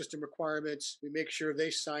do the system requirements. We make sure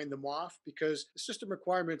they sign them off, because the system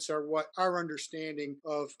requirements are what our understanding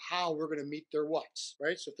of how we're going to meet their what's,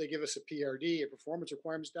 right? So if they give us a PRD, a performance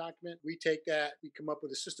requirements document, we take that, we come up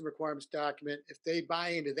with a system requirements document. If they buy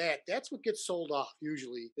into that, that's what gets sold off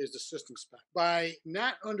usually, is the system spec. By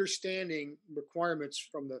not understanding requirements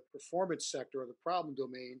from the performance sector or the problem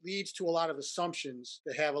domain leads to a lot of assumptions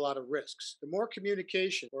that have a lot of risks. The more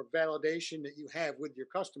communication or validation that you have with your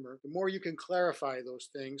customer, the more you can clarify those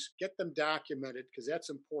things, get them documented, because that's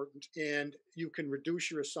important, and you can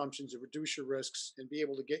reduce your assumptions and reduce your risks and be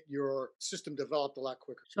able to get your system developed a lot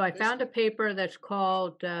quicker. So I found a paper that's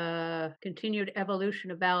called Continued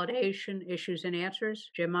Evolution of Validation, Issues and Answers,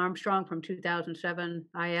 Jim Armstrong from 2007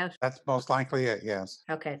 IS. That's most likely it, yes.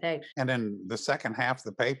 Okay, thanks. And in the second half of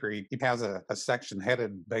the paper, he has a section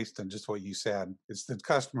headed based on just what you said. It's the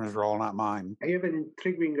customer's role, not mine. I have an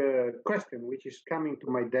intriguing question which is coming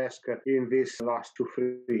to my desk in these last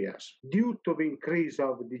 2-3 years. Due to the increase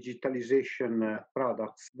of digitalization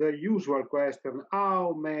products, the usual question,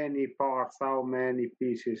 how many parts, how many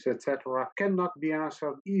pieces, etc., cannot be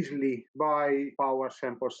answered easily by power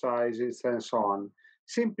sample sizes and so on,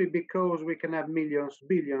 simply because we can have millions,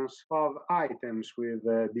 billions of items with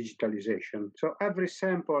digitalization. So every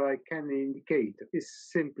sample I can indicate is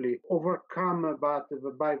simply overcome by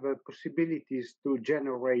the possibilities to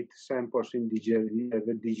generate samples in the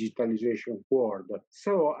digitalization world.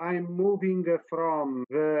 So I'm moving from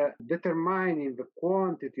the determining the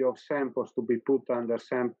quantity of samples to be put under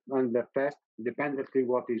test, independently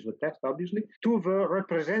what is the test, obviously, to the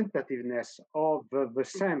representativeness of the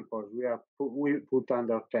samples we put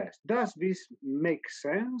under test. Does this make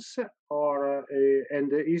sense, or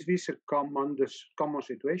and is this a common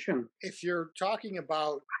situation? If you're talking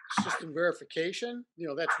about system verification,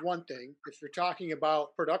 that's one thing. If you're talking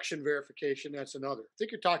about production verification, that's another. I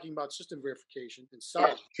think you're talking about system verification and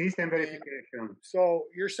solid. System verification. And so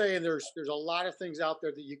you're saying there's a lot of things out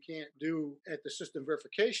there that you can't do at the system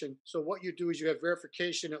verification. So what you do is you have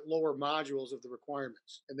verification at lower modules of the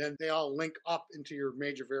requirements, and then they all link up into your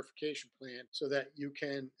major verification plan so that you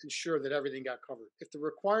can ensure that everything got covered. If the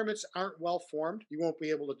requirements aren't well formed, you won't be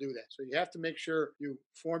able to do that. So you have to make sure you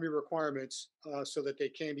form your requirements so that they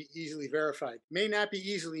can be easily verified. May not be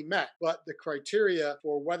easily met, but the criteria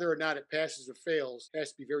for whether or not it passes or fails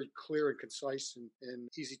has to be very clear and concise and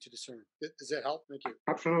easy to discern. Does that help? Thank you.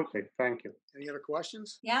 Absolutely. Thank you. Any other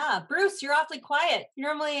questions? Yeah, Bruce, you're awfully quiet.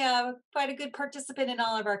 You're normally quite a good participant in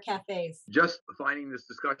all of our cafes. Just finding this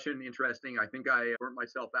discussion interesting. I think I burnt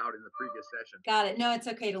myself out in the previous session. Got it. No, it's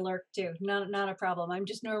okay to lurk too. Not a problem. I'm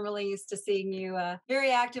just normally used to seeing you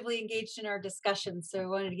very actively engaged in our discussions, so I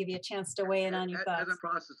wanted to give you a chance to weigh in on your thoughts. As I'm in the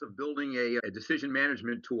process of building a decision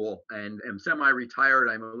management tool and am semi-retired,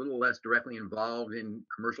 I'm a little less directly involved in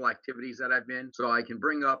commercial activities that I've been. So I can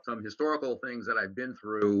bring up some historical things that I've been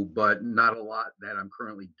through, but not a lot that I'm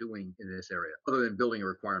currently doing in this area, other than building a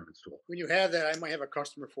requirements tool. When you have that, I might have a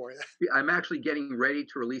customer for you. I'm actually getting ready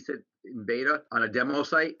to release it in beta on a demo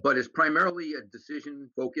site, but it's primarily a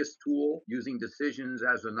decision-focused tool using decisions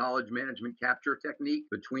as a knowledge management capture technique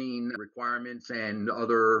between requirements and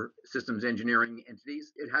other systems engineering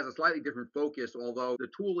entities. It has a slightly different focus, although the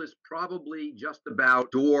tool is probably just about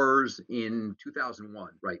doors in 2001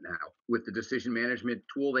 right now with the decision management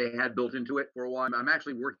tool they had built into it for a while. I'm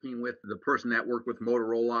actually working with the person that worked with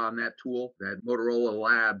Motorola on that tool. That Motorola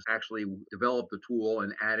Labs actually developed the tool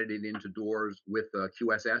and added it into doors with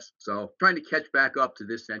QSS. So trying to catch back up to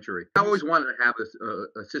this century. I always wanted to have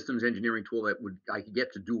a systems engineering tool that I could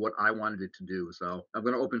get to do what I wanted it to do. So I'm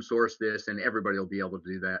going to open source this and everybody will be able to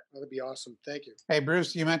do that. That'd be awesome. Thank you. Hey,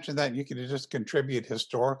 Bruce, you mentioned that you could just contribute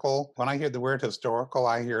historical. When I hear the word historical,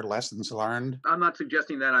 I hear lessons learned. I'm not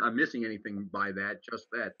suggesting that I'm missing anything by that, just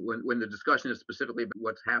that when the discussion is specifically about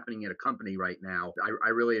what's happening at a company right now, I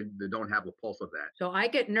really don't have a pulse of that. So I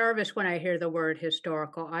get nervous when I hear the word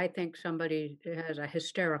historical. I think somebody has a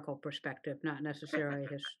hysterical perspective, not necessarily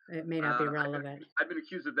it may not be relevant. I've been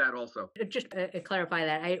accused of that also. Just clarify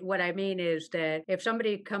that. What I mean is that if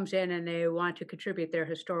somebody comes in and they want to contribute their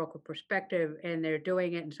historical perspective and they're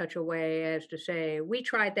doing it in such a way as to say, we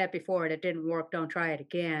tried that before and it didn't work, don't try it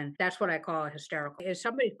again. That's what I call a hysterical. Is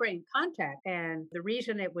somebody's bringing contact, and the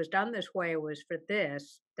reason it was done this way was for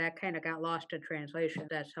this. That kind of got lost in translation.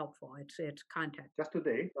 That's helpful. It's content. Just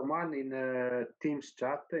today, someone in Teams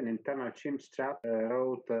chat, in internal Teams chat,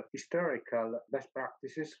 wrote historical best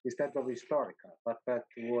practices instead of historical, but that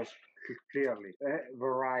was clearly the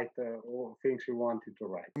right things we wanted to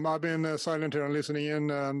write. I've been silent here and listening in,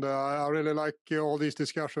 and I really like all these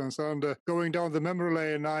discussions. And going down the memory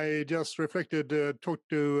lane, I just reflected, talked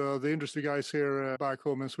to the industry guys here back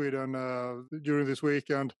home in Sweden during this week,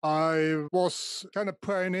 and I was kind of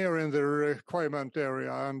pioneer in the requirement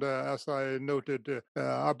area. And as I noted,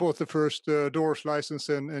 I bought the first doors license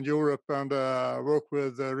in Europe and worked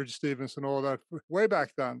with Richard Stevens and all that way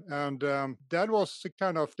back then. And that was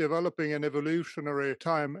kind of developing an evolutionary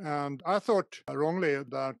time. And I thought wrongly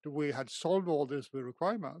that we had solved all this with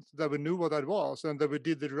requirements, that we knew what that was and that we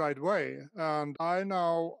did it the right way. And I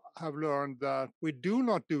now have learned that we do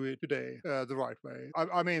not do it today the right way.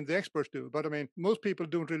 I mean, the experts do, but I mean, most people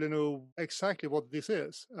don't really know exactly what this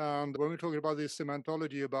is. And when we're talking about this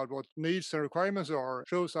semantiology about what needs and requirements are,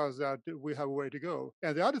 shows us that we have a way to go.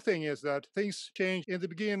 And the other thing is that things changed in the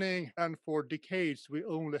beginning, and for decades, we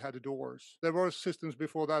only had the doors. There were systems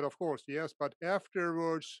before that, of course, yes, but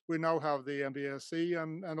afterwards, we now have the MBSC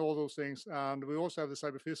and all those things. And we also have the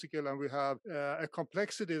cyber-physical, and we have a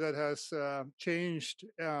complexity that has changed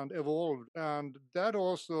and evolved. And that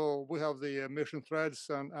also, we have the mission threads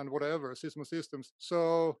and whatever, systems.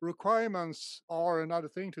 So requirements are another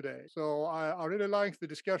thing today. So I really like the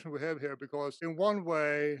discussion we have here, because in one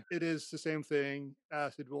way, it is the same thing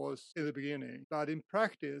as it was in the beginning. But in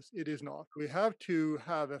practice, it is not. We have to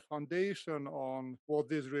have a foundation on what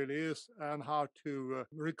this really is and how to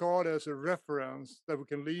regard as a reference that we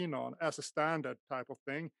can lean on as a standard type of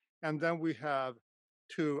thing. And then we have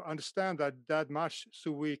to understand that much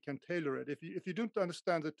so we can tailor it. If you don't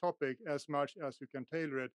understand the topic as much as you can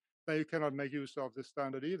tailor it, then you cannot make use of the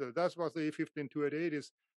standard either. That's why the E15288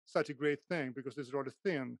 is such a great thing, because it's rather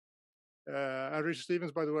thin. And Richard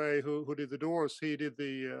Stevens, by the way, who did the doors, he did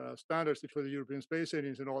the standards for the European Space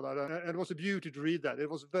Agency and all that. And it was a beauty to read that. It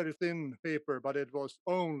was very thin paper, but it was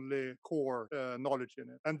only core knowledge in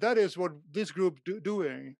it. And that is what this group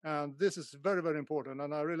doing. And this is very, very important.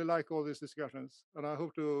 And I really like all these discussions. And I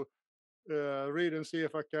hope to read and see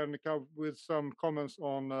if I can come with some comments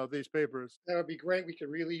on these papers. That would be great. We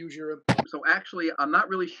could really use your input. So actually, I'm not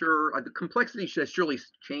really sure. The complexity has surely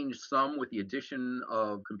changed some with the addition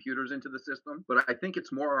of computers into the system, but I think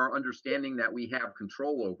it's more our understanding that we have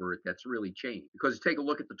control over it that's really changed. Because take a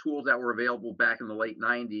look at the tools that were available back in the late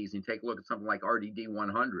 90s, and take a look at something like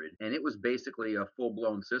RDD100, and it was basically a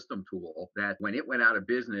full-blown system tool that when it went out of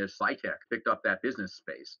business, SciTech picked up that business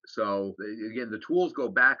space. So again, the tools go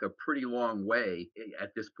back a pretty long way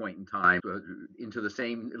at this point in time, into the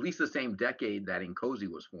same, at least the same decade that INCOSE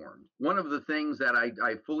was formed. One of the things that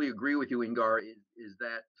I fully agree with you, Ingar, is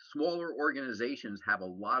that smaller organizations have a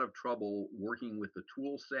lot of trouble working with the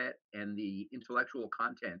tool set and the intellectual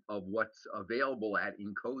content of what's available at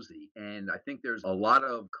INCOSE. And I think there's a lot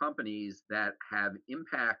of companies that have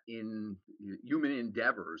impact in human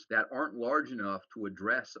endeavors that aren't large enough to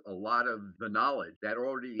address a lot of the knowledge that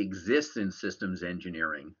already exists in systems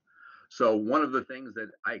engineering. So one of the things that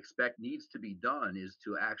I expect needs to be done is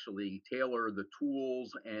to actually tailor the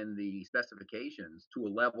tools and the specifications to a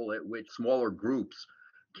level at which smaller groups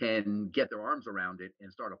can get their arms around it and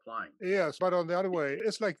start applying. Yes, but on the other way,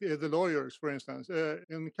 it's like the lawyers, for instance.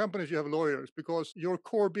 In companies, you have lawyers because your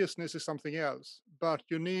core business is something else, but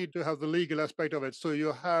you need to have the legal aspect of it. So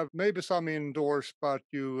you have maybe some indoors, but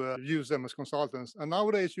you use them as consultants. And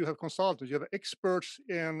nowadays, you have consultants, you have experts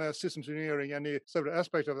in systems engineering and several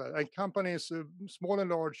aspects of that. And companies, small and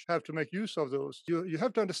large, have to make use of those. You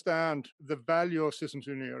have to understand the value of systems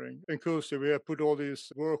engineering. In INCOSE, we have put all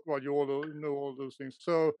this work while you all know all those things.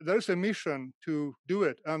 So there's a mission to do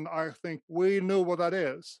it. And I think we know what that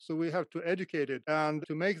is. So we have to educate it. And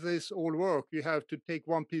to make this all work, you have to take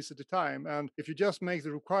one piece at a time. And if you just make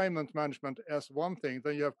the requirement management as one thing,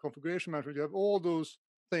 then you have configuration management, you have all those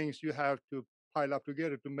things you have to pile up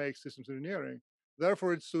together to make systems engineering.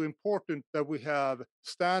 Therefore, it's so important that we have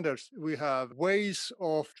standards, we have ways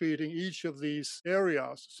of treating each of these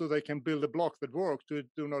areas so they can build a block that works to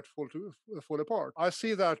do not fall apart. I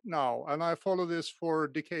see that now, and I follow this for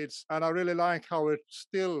decades, and I really like how it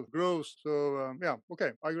still grows. So yeah,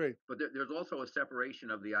 okay, I agree. But there's also a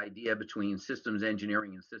separation of the idea between systems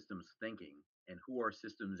engineering and systems thinking, and who are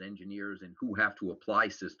systems engineers and who have to apply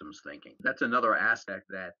systems thinking. That's another aspect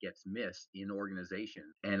that gets missed in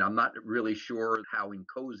organizations. And I'm not really sure how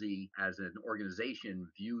INCOSE as an organization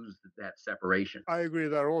views that separation. I agree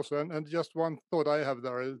there also. And just one thought I have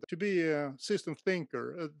there is to be a system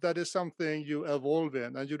thinker, that is something you evolve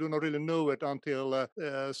in, and you do not really know it until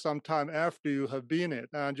some time after you have been it.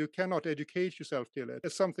 And you cannot educate yourself till it.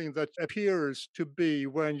 It's something that appears to be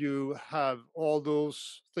when you have all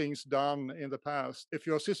those things done in the past. If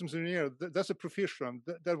you're a systems engineer, that's a profession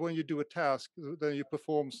that when you do a task, then you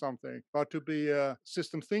perform something. But to be a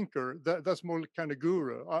system thinker, that's more kind of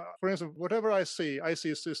guru. For instance, whatever I see a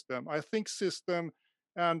system. I think system,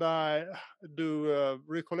 and I do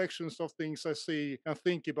recollections of things I see and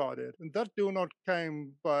think about it. And that do not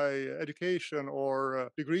come by education or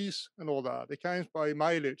degrees and all that. It comes by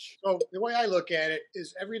mileage. So the way I look at it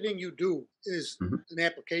is everything you do is an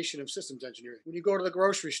application of systems engineering. When you go to the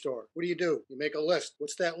grocery store, what do? You make a list.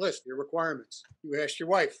 What's that list? Your requirements. You ask your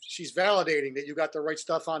wife. She's validating that you got the right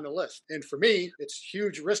stuff on the list. And for me, it's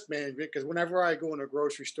huge risk management because whenever I go in a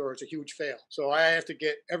grocery store, it's a huge fail. So I have to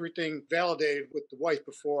get everything validated with the wife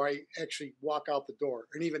before I actually walk out the door.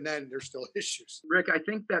 And even then, there's still issues. Rick, I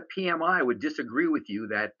think that PMI would disagree with you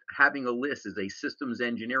that having a list is a systems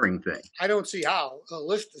engineering thing. I don't see how. A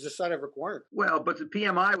list is a set of requirements. Well, but the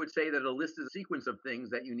PMI would say that a list is a sequence of things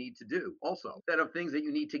that you need to do, also. A set of things that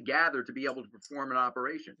you need to gather to be able to perform an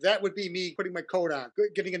operation. That would be me putting my coat on,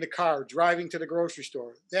 getting in the car, driving to the grocery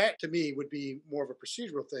store. That, to me, would be more of a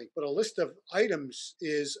procedural thing. But a list of items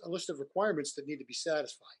is a list of requirements that need to be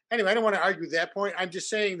satisfied. Anyway, I don't want to argue that point. I'm just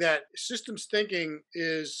saying that systems thinking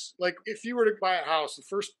is like if you were to buy a house,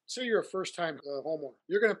 say you're a first-time homeowner,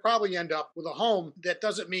 you're going to probably end up with a home that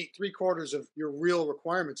doesn't meet 3/4 of your real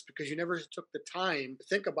requirements because you never took the time to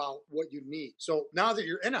think about what you need. So now that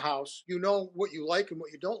you're in a house, you know what you like and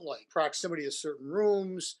what you don't like. Proximity to certain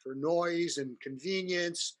rooms for noise and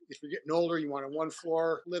convenience. If you're getting older, you want a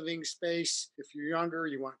 1-floor living space. If you're younger,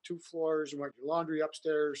 you want 2 floors. You want your laundry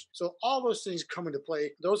upstairs. So all those things come into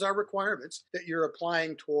play. Those are requirements that you're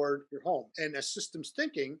applying toward your home. And a systems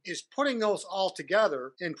thinking is putting those all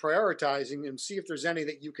together and prioritizing and see if there's any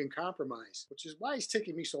that you can compromise, which is why it's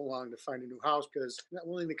taking me so long to find a new house because I'm not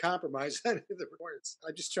willing to compromise any of the requirements.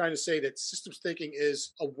 I'm just trying to say that systems thinking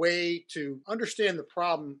is a way to understand the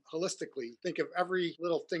problem holistically. Think of every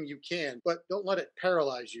little thing you can, but don't let it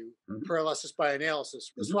paralyze you. Paralysis by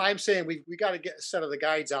analysis. That's why I'm saying we got to get a set of the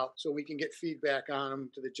guides out so we can get feedback on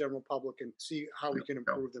them to the general public and see how we can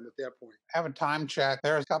improve them at that point. Have a time check.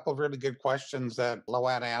 There's a couple of really good questions that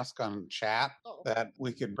Loat asked on chat that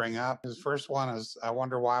we could bring up. His first one is, I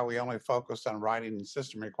wonder why we only focus on writing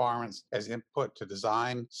system requirements as input to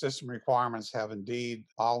design. System requirements have indeed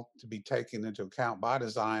all to be taken into account by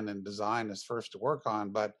design, and design is first to work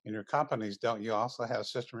on. But in your companies, don't you also have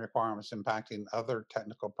system requirements impacting other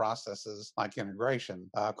technical processes like integration?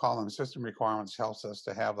 Calling system requirements helps us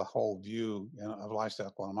to have the whole view of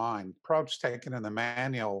lifecycle in mind. Approach taken in the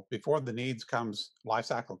manual before the needs comes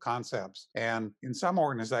lifecycle concepts. And in some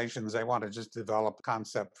organizations, they want to just develop a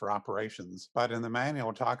concept for operations. But in the manual,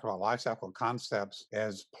 we're talking about lifecycle concepts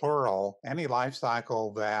as plural. Any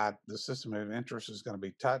lifecycle that the system of interest is going to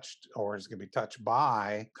be touched or is going to be touched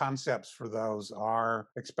by, concepts for those are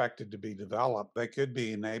expected to be developed. They could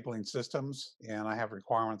be enabling systems, and I have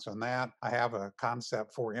requirements on that. I have a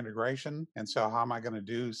concept for integration. And so how am I going to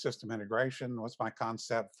do system integration? What's my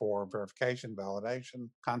concept for verification, validation,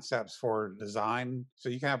 concepts for design? So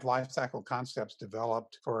you can have lifecycle concepts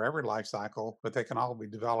developed for every lifecycle, but they can all be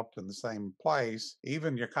developed in the same place.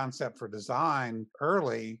 Even your concept for design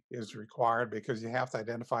early is required because you have to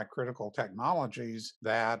identify critical technologies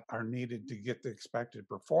that are needed to get the expected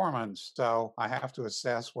performance. So I have to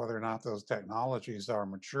assess whether or not those technologies are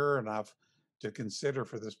mature enough to consider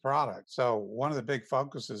for this product. So one of the big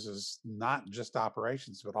focuses is not just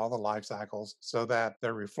operations, but all the life cycles so that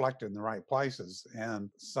they're reflected in the right places.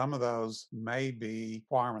 And some of those may be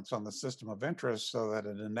requirements on the system of interest so that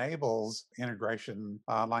it enables integration.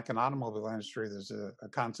 Like an automobile industry, there's a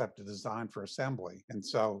concept of design for assembly. And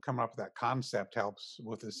so coming up with that concept helps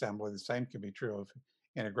with assembly. The same can be true of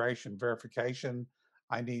integration, verification.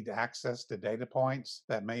 I need access to data points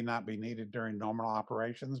that may not be needed during normal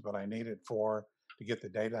operations, but I need it to get the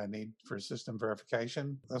data I need for system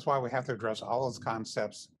verification. That's why we have to address all those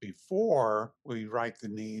concepts before we write the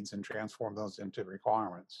needs and transform those into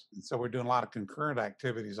requirements. And so we're doing a lot of concurrent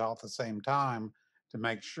activities all at the same time to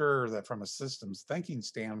make sure that from a systems thinking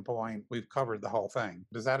standpoint, we've covered the whole thing.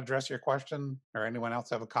 Does that address your question? Or anyone else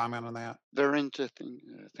have a comment on that? Very interesting.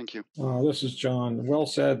 Thank you. This is John. Well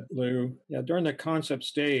said, Lou. Yeah, during the concept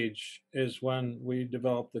stage is when we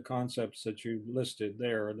develop the concepts that you listed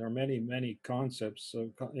there. And there are many, many concepts,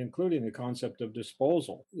 including the concept of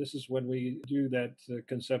disposal. This is when we do that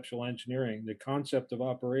conceptual engineering, the concept of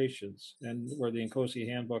operations, and where the INCOSE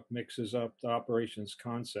handbook mixes up the operations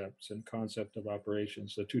concepts and concept of operations,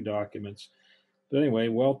 the two documents. But anyway,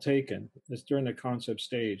 well taken. It's during the concept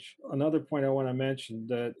stage. Another point I want to mention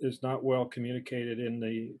that is not well communicated in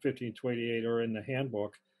the 1528 or in the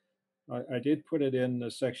handbook, I did put it in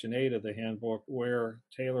the section 8 of the handbook where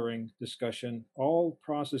tailoring discussion, all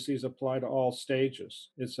processes apply to all stages.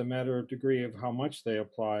 It's a matter of degree of how much they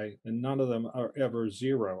apply, and none of them are ever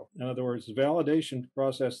zero. In other words, the validation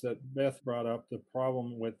process that Beth brought up, the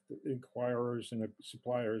problem with inquirers and the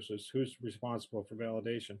suppliers is who's responsible for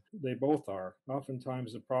validation. They both are.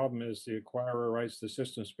 Oftentimes the problem is the acquirer writes the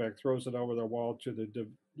system spec, throws it over the wall to the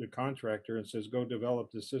contractor and says, go develop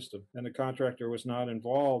the system. And the contractor was not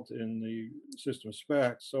involved in the system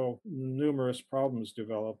spec, so numerous problems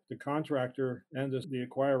develop. The contractor and the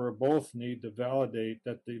acquirer both need to validate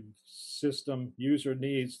that the system user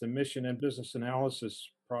needs the mission and business analysis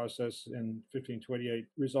process in 1528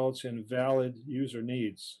 results in valid user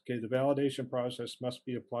needs. Okay, the validation process must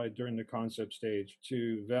be applied during the concept stage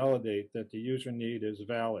to validate that the user need is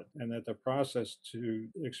valid and that the process to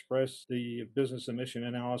express the business and mission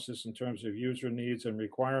analysis in terms of user needs and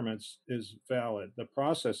requirements is valid. The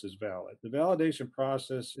process is valid. The validation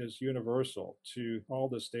process is universal to all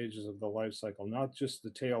the stages of the life cycle, not just the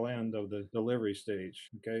tail end of the delivery stage.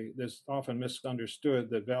 Okay, this often misunderstood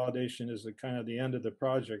that validation is the kind of the end of the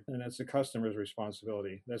project and it's the customer's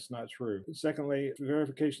responsibility. That's not true. Secondly,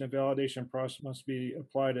 verification and validation process must be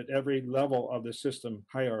applied at every level of the system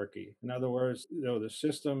hierarchy. In other words, the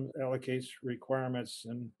system allocates requirements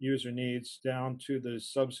and user needs down to the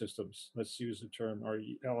subsystems, let's use the term, or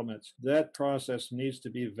elements. That process needs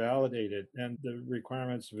to be validated and the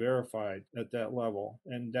requirements verified at that level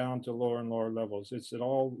and down to lower and lower levels. It's at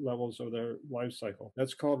all levels of their life cycle.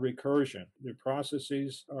 That's called recursion. The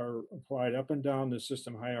processes are applied up and down the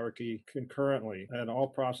system hierarchy concurrently, and all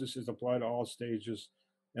processes apply to all stages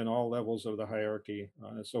and all levels of the hierarchy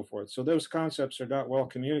and so forth. So those concepts are not well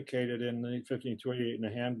communicated in the 1528 in the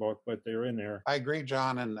handbook, but they're in there. I agree,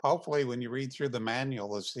 John. And hopefully when you read through the manual,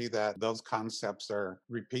 you'll see that those concepts are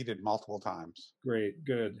repeated multiple times. Great,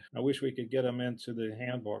 good. I wish we could get them into the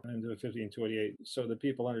handbook, into the 1528, so that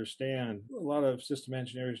people understand. A lot of system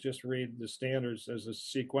engineers just read the standards as a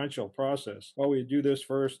sequential process. Oh, we do this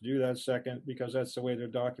first, do that second, because that's the way they're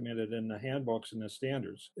documented in the handbooks and the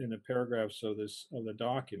standards, in the paragraphs of the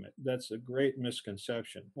document. That's a great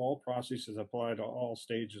misconception. All processes apply to all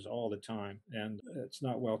stages all the time, and it's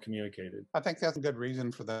not well communicated. I think that's a good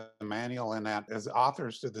reason for the manual, in that as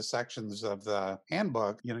authors to the sections of the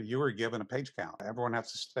handbook, you were given a page count. Everyone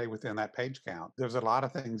has to stay within that page count. There's a lot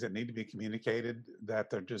of things that need to be communicated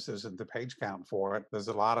that there just isn't the page count for it. There's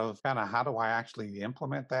a lot of kind of how do I actually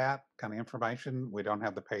implement that kind of information we don't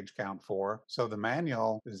have the page count for. So the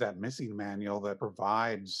manual is that missing manual that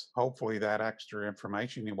provides hopefully that extra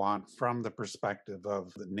information you want from the perspective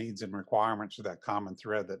of the needs and requirements of that common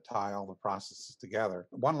thread that tie all the processes together.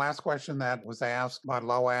 One last question that was asked by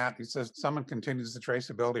Loat. He says, someone continues the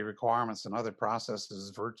traceability requirements and other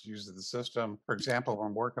processes, virtues of the system. For example,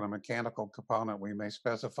 when working on a mechanical component, we may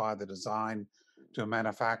specify the design to a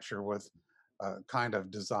manufacturer with kind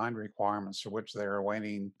of design requirements for which they're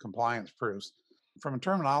awaiting compliance proofs. From a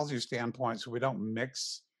terminology standpoint, so we don't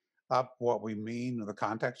mix up what we mean in the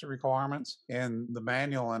context of requirements. In the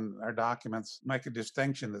manual and our documents make a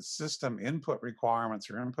distinction that system input requirements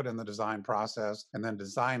are input in the design process, and then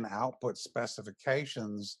design output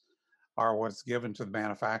specifications are what's given to the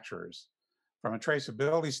manufacturers. From a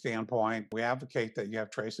traceability standpoint, we advocate that you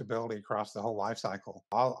have traceability across the whole life cycle.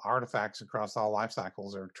 All artifacts across all life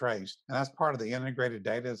cycles are traced. And that's part of the integrated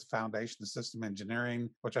data as the foundation of system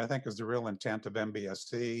engineering, which I think is the real intent of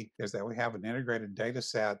MBSC, is that we have an integrated data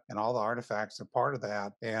set and all the artifacts are part of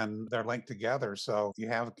that and they're linked together. So you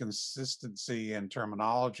have a consistency in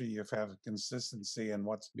terminology, you have a consistency in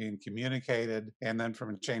what's being communicated. And then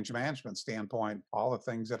from a change management standpoint, all the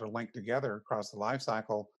things that are linked together across the life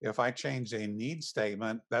cycle, if I change a needs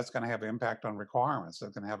statement, that's going to have impact on requirements.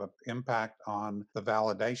 That's going to have an impact on the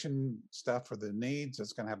validation stuff for the needs.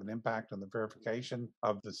 It's going to have an impact on the verification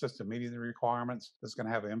of the system meeting the requirements. It's going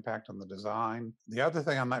to have an impact on the design. The other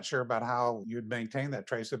thing I'm not sure about how you'd maintain that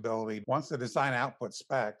traceability. Once the design output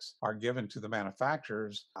specs are given to the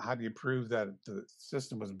manufacturers, how do you prove that the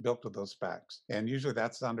system was built with those specs? And usually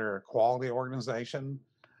that's under a quality organization,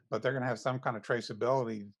 but they're going to have some kind of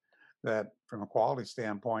traceability that from a quality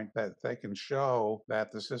standpoint that they can show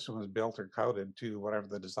that the system was built or coded to whatever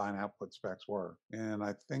the design output specs were. And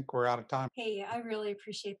I think we're out of time. Hey, I really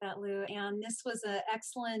appreciate that, Lou. And this was an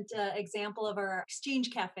excellent example of our exchange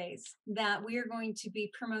cafes that we are going to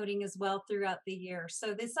be promoting as well throughout the year.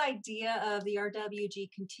 So this idea of the RWG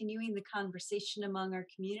continuing the conversation among our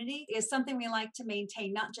community is something we like to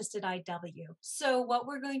maintain, not just at IW. So what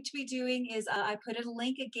we're going to be doing is I put a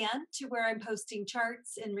link again to where I'm posting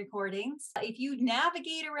charts and recordings. If you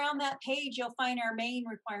navigate around that page, you'll find our main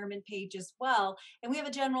requirement page as well. And we have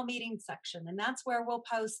a general meeting section, and that's where we'll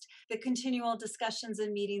post the continual discussions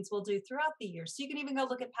and meetings we'll do throughout the year. So you can even go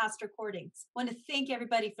look at past recordings. I want to thank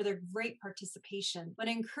everybody for their great participation. I want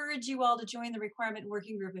to encourage you all to join the requirement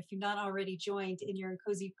working group if you've not already joined in your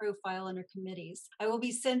INCOSE profile under committees. I will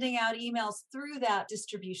be sending out emails through that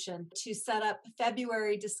distribution to set up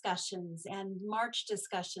February discussions and March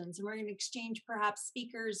discussions. And we're going to exchange perhaps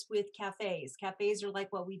speakers with cafes. Cafes are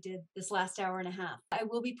like what we did this last hour and a half. I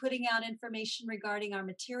will be putting out information regarding our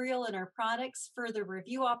material and our products, further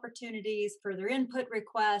review opportunities, further input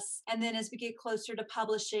requests. And then as we get closer to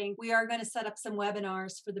publishing, we are going to set up some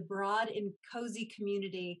webinars for the broad INCOSE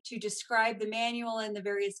community to describe the manual and the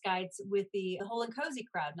various guides with the whole INCOSE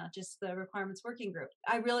crowd, not just the requirements working group.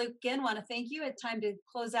 I really, again, want to thank you. It's time to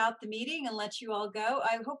close out the meeting and let you all go.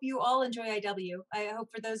 I hope you all enjoy IW. I hope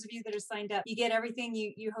for those of you that are signed up, you get everything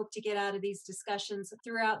you hope to get out of these discussions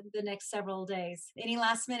throughout the next several days. Any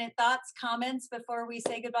last minute thoughts, comments before we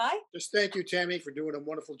say goodbye? Just thank you, Tammy, for doing a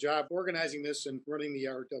wonderful job organizing this and running the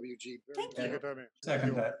RWG. Thank you.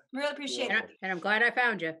 Second that. Really appreciate it. And I'm glad I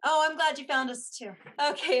found you. Oh, I'm glad you found us too.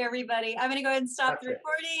 Okay, everybody. I'm going to go ahead and stop the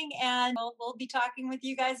recording, and we'll be talking with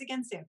you guys again soon.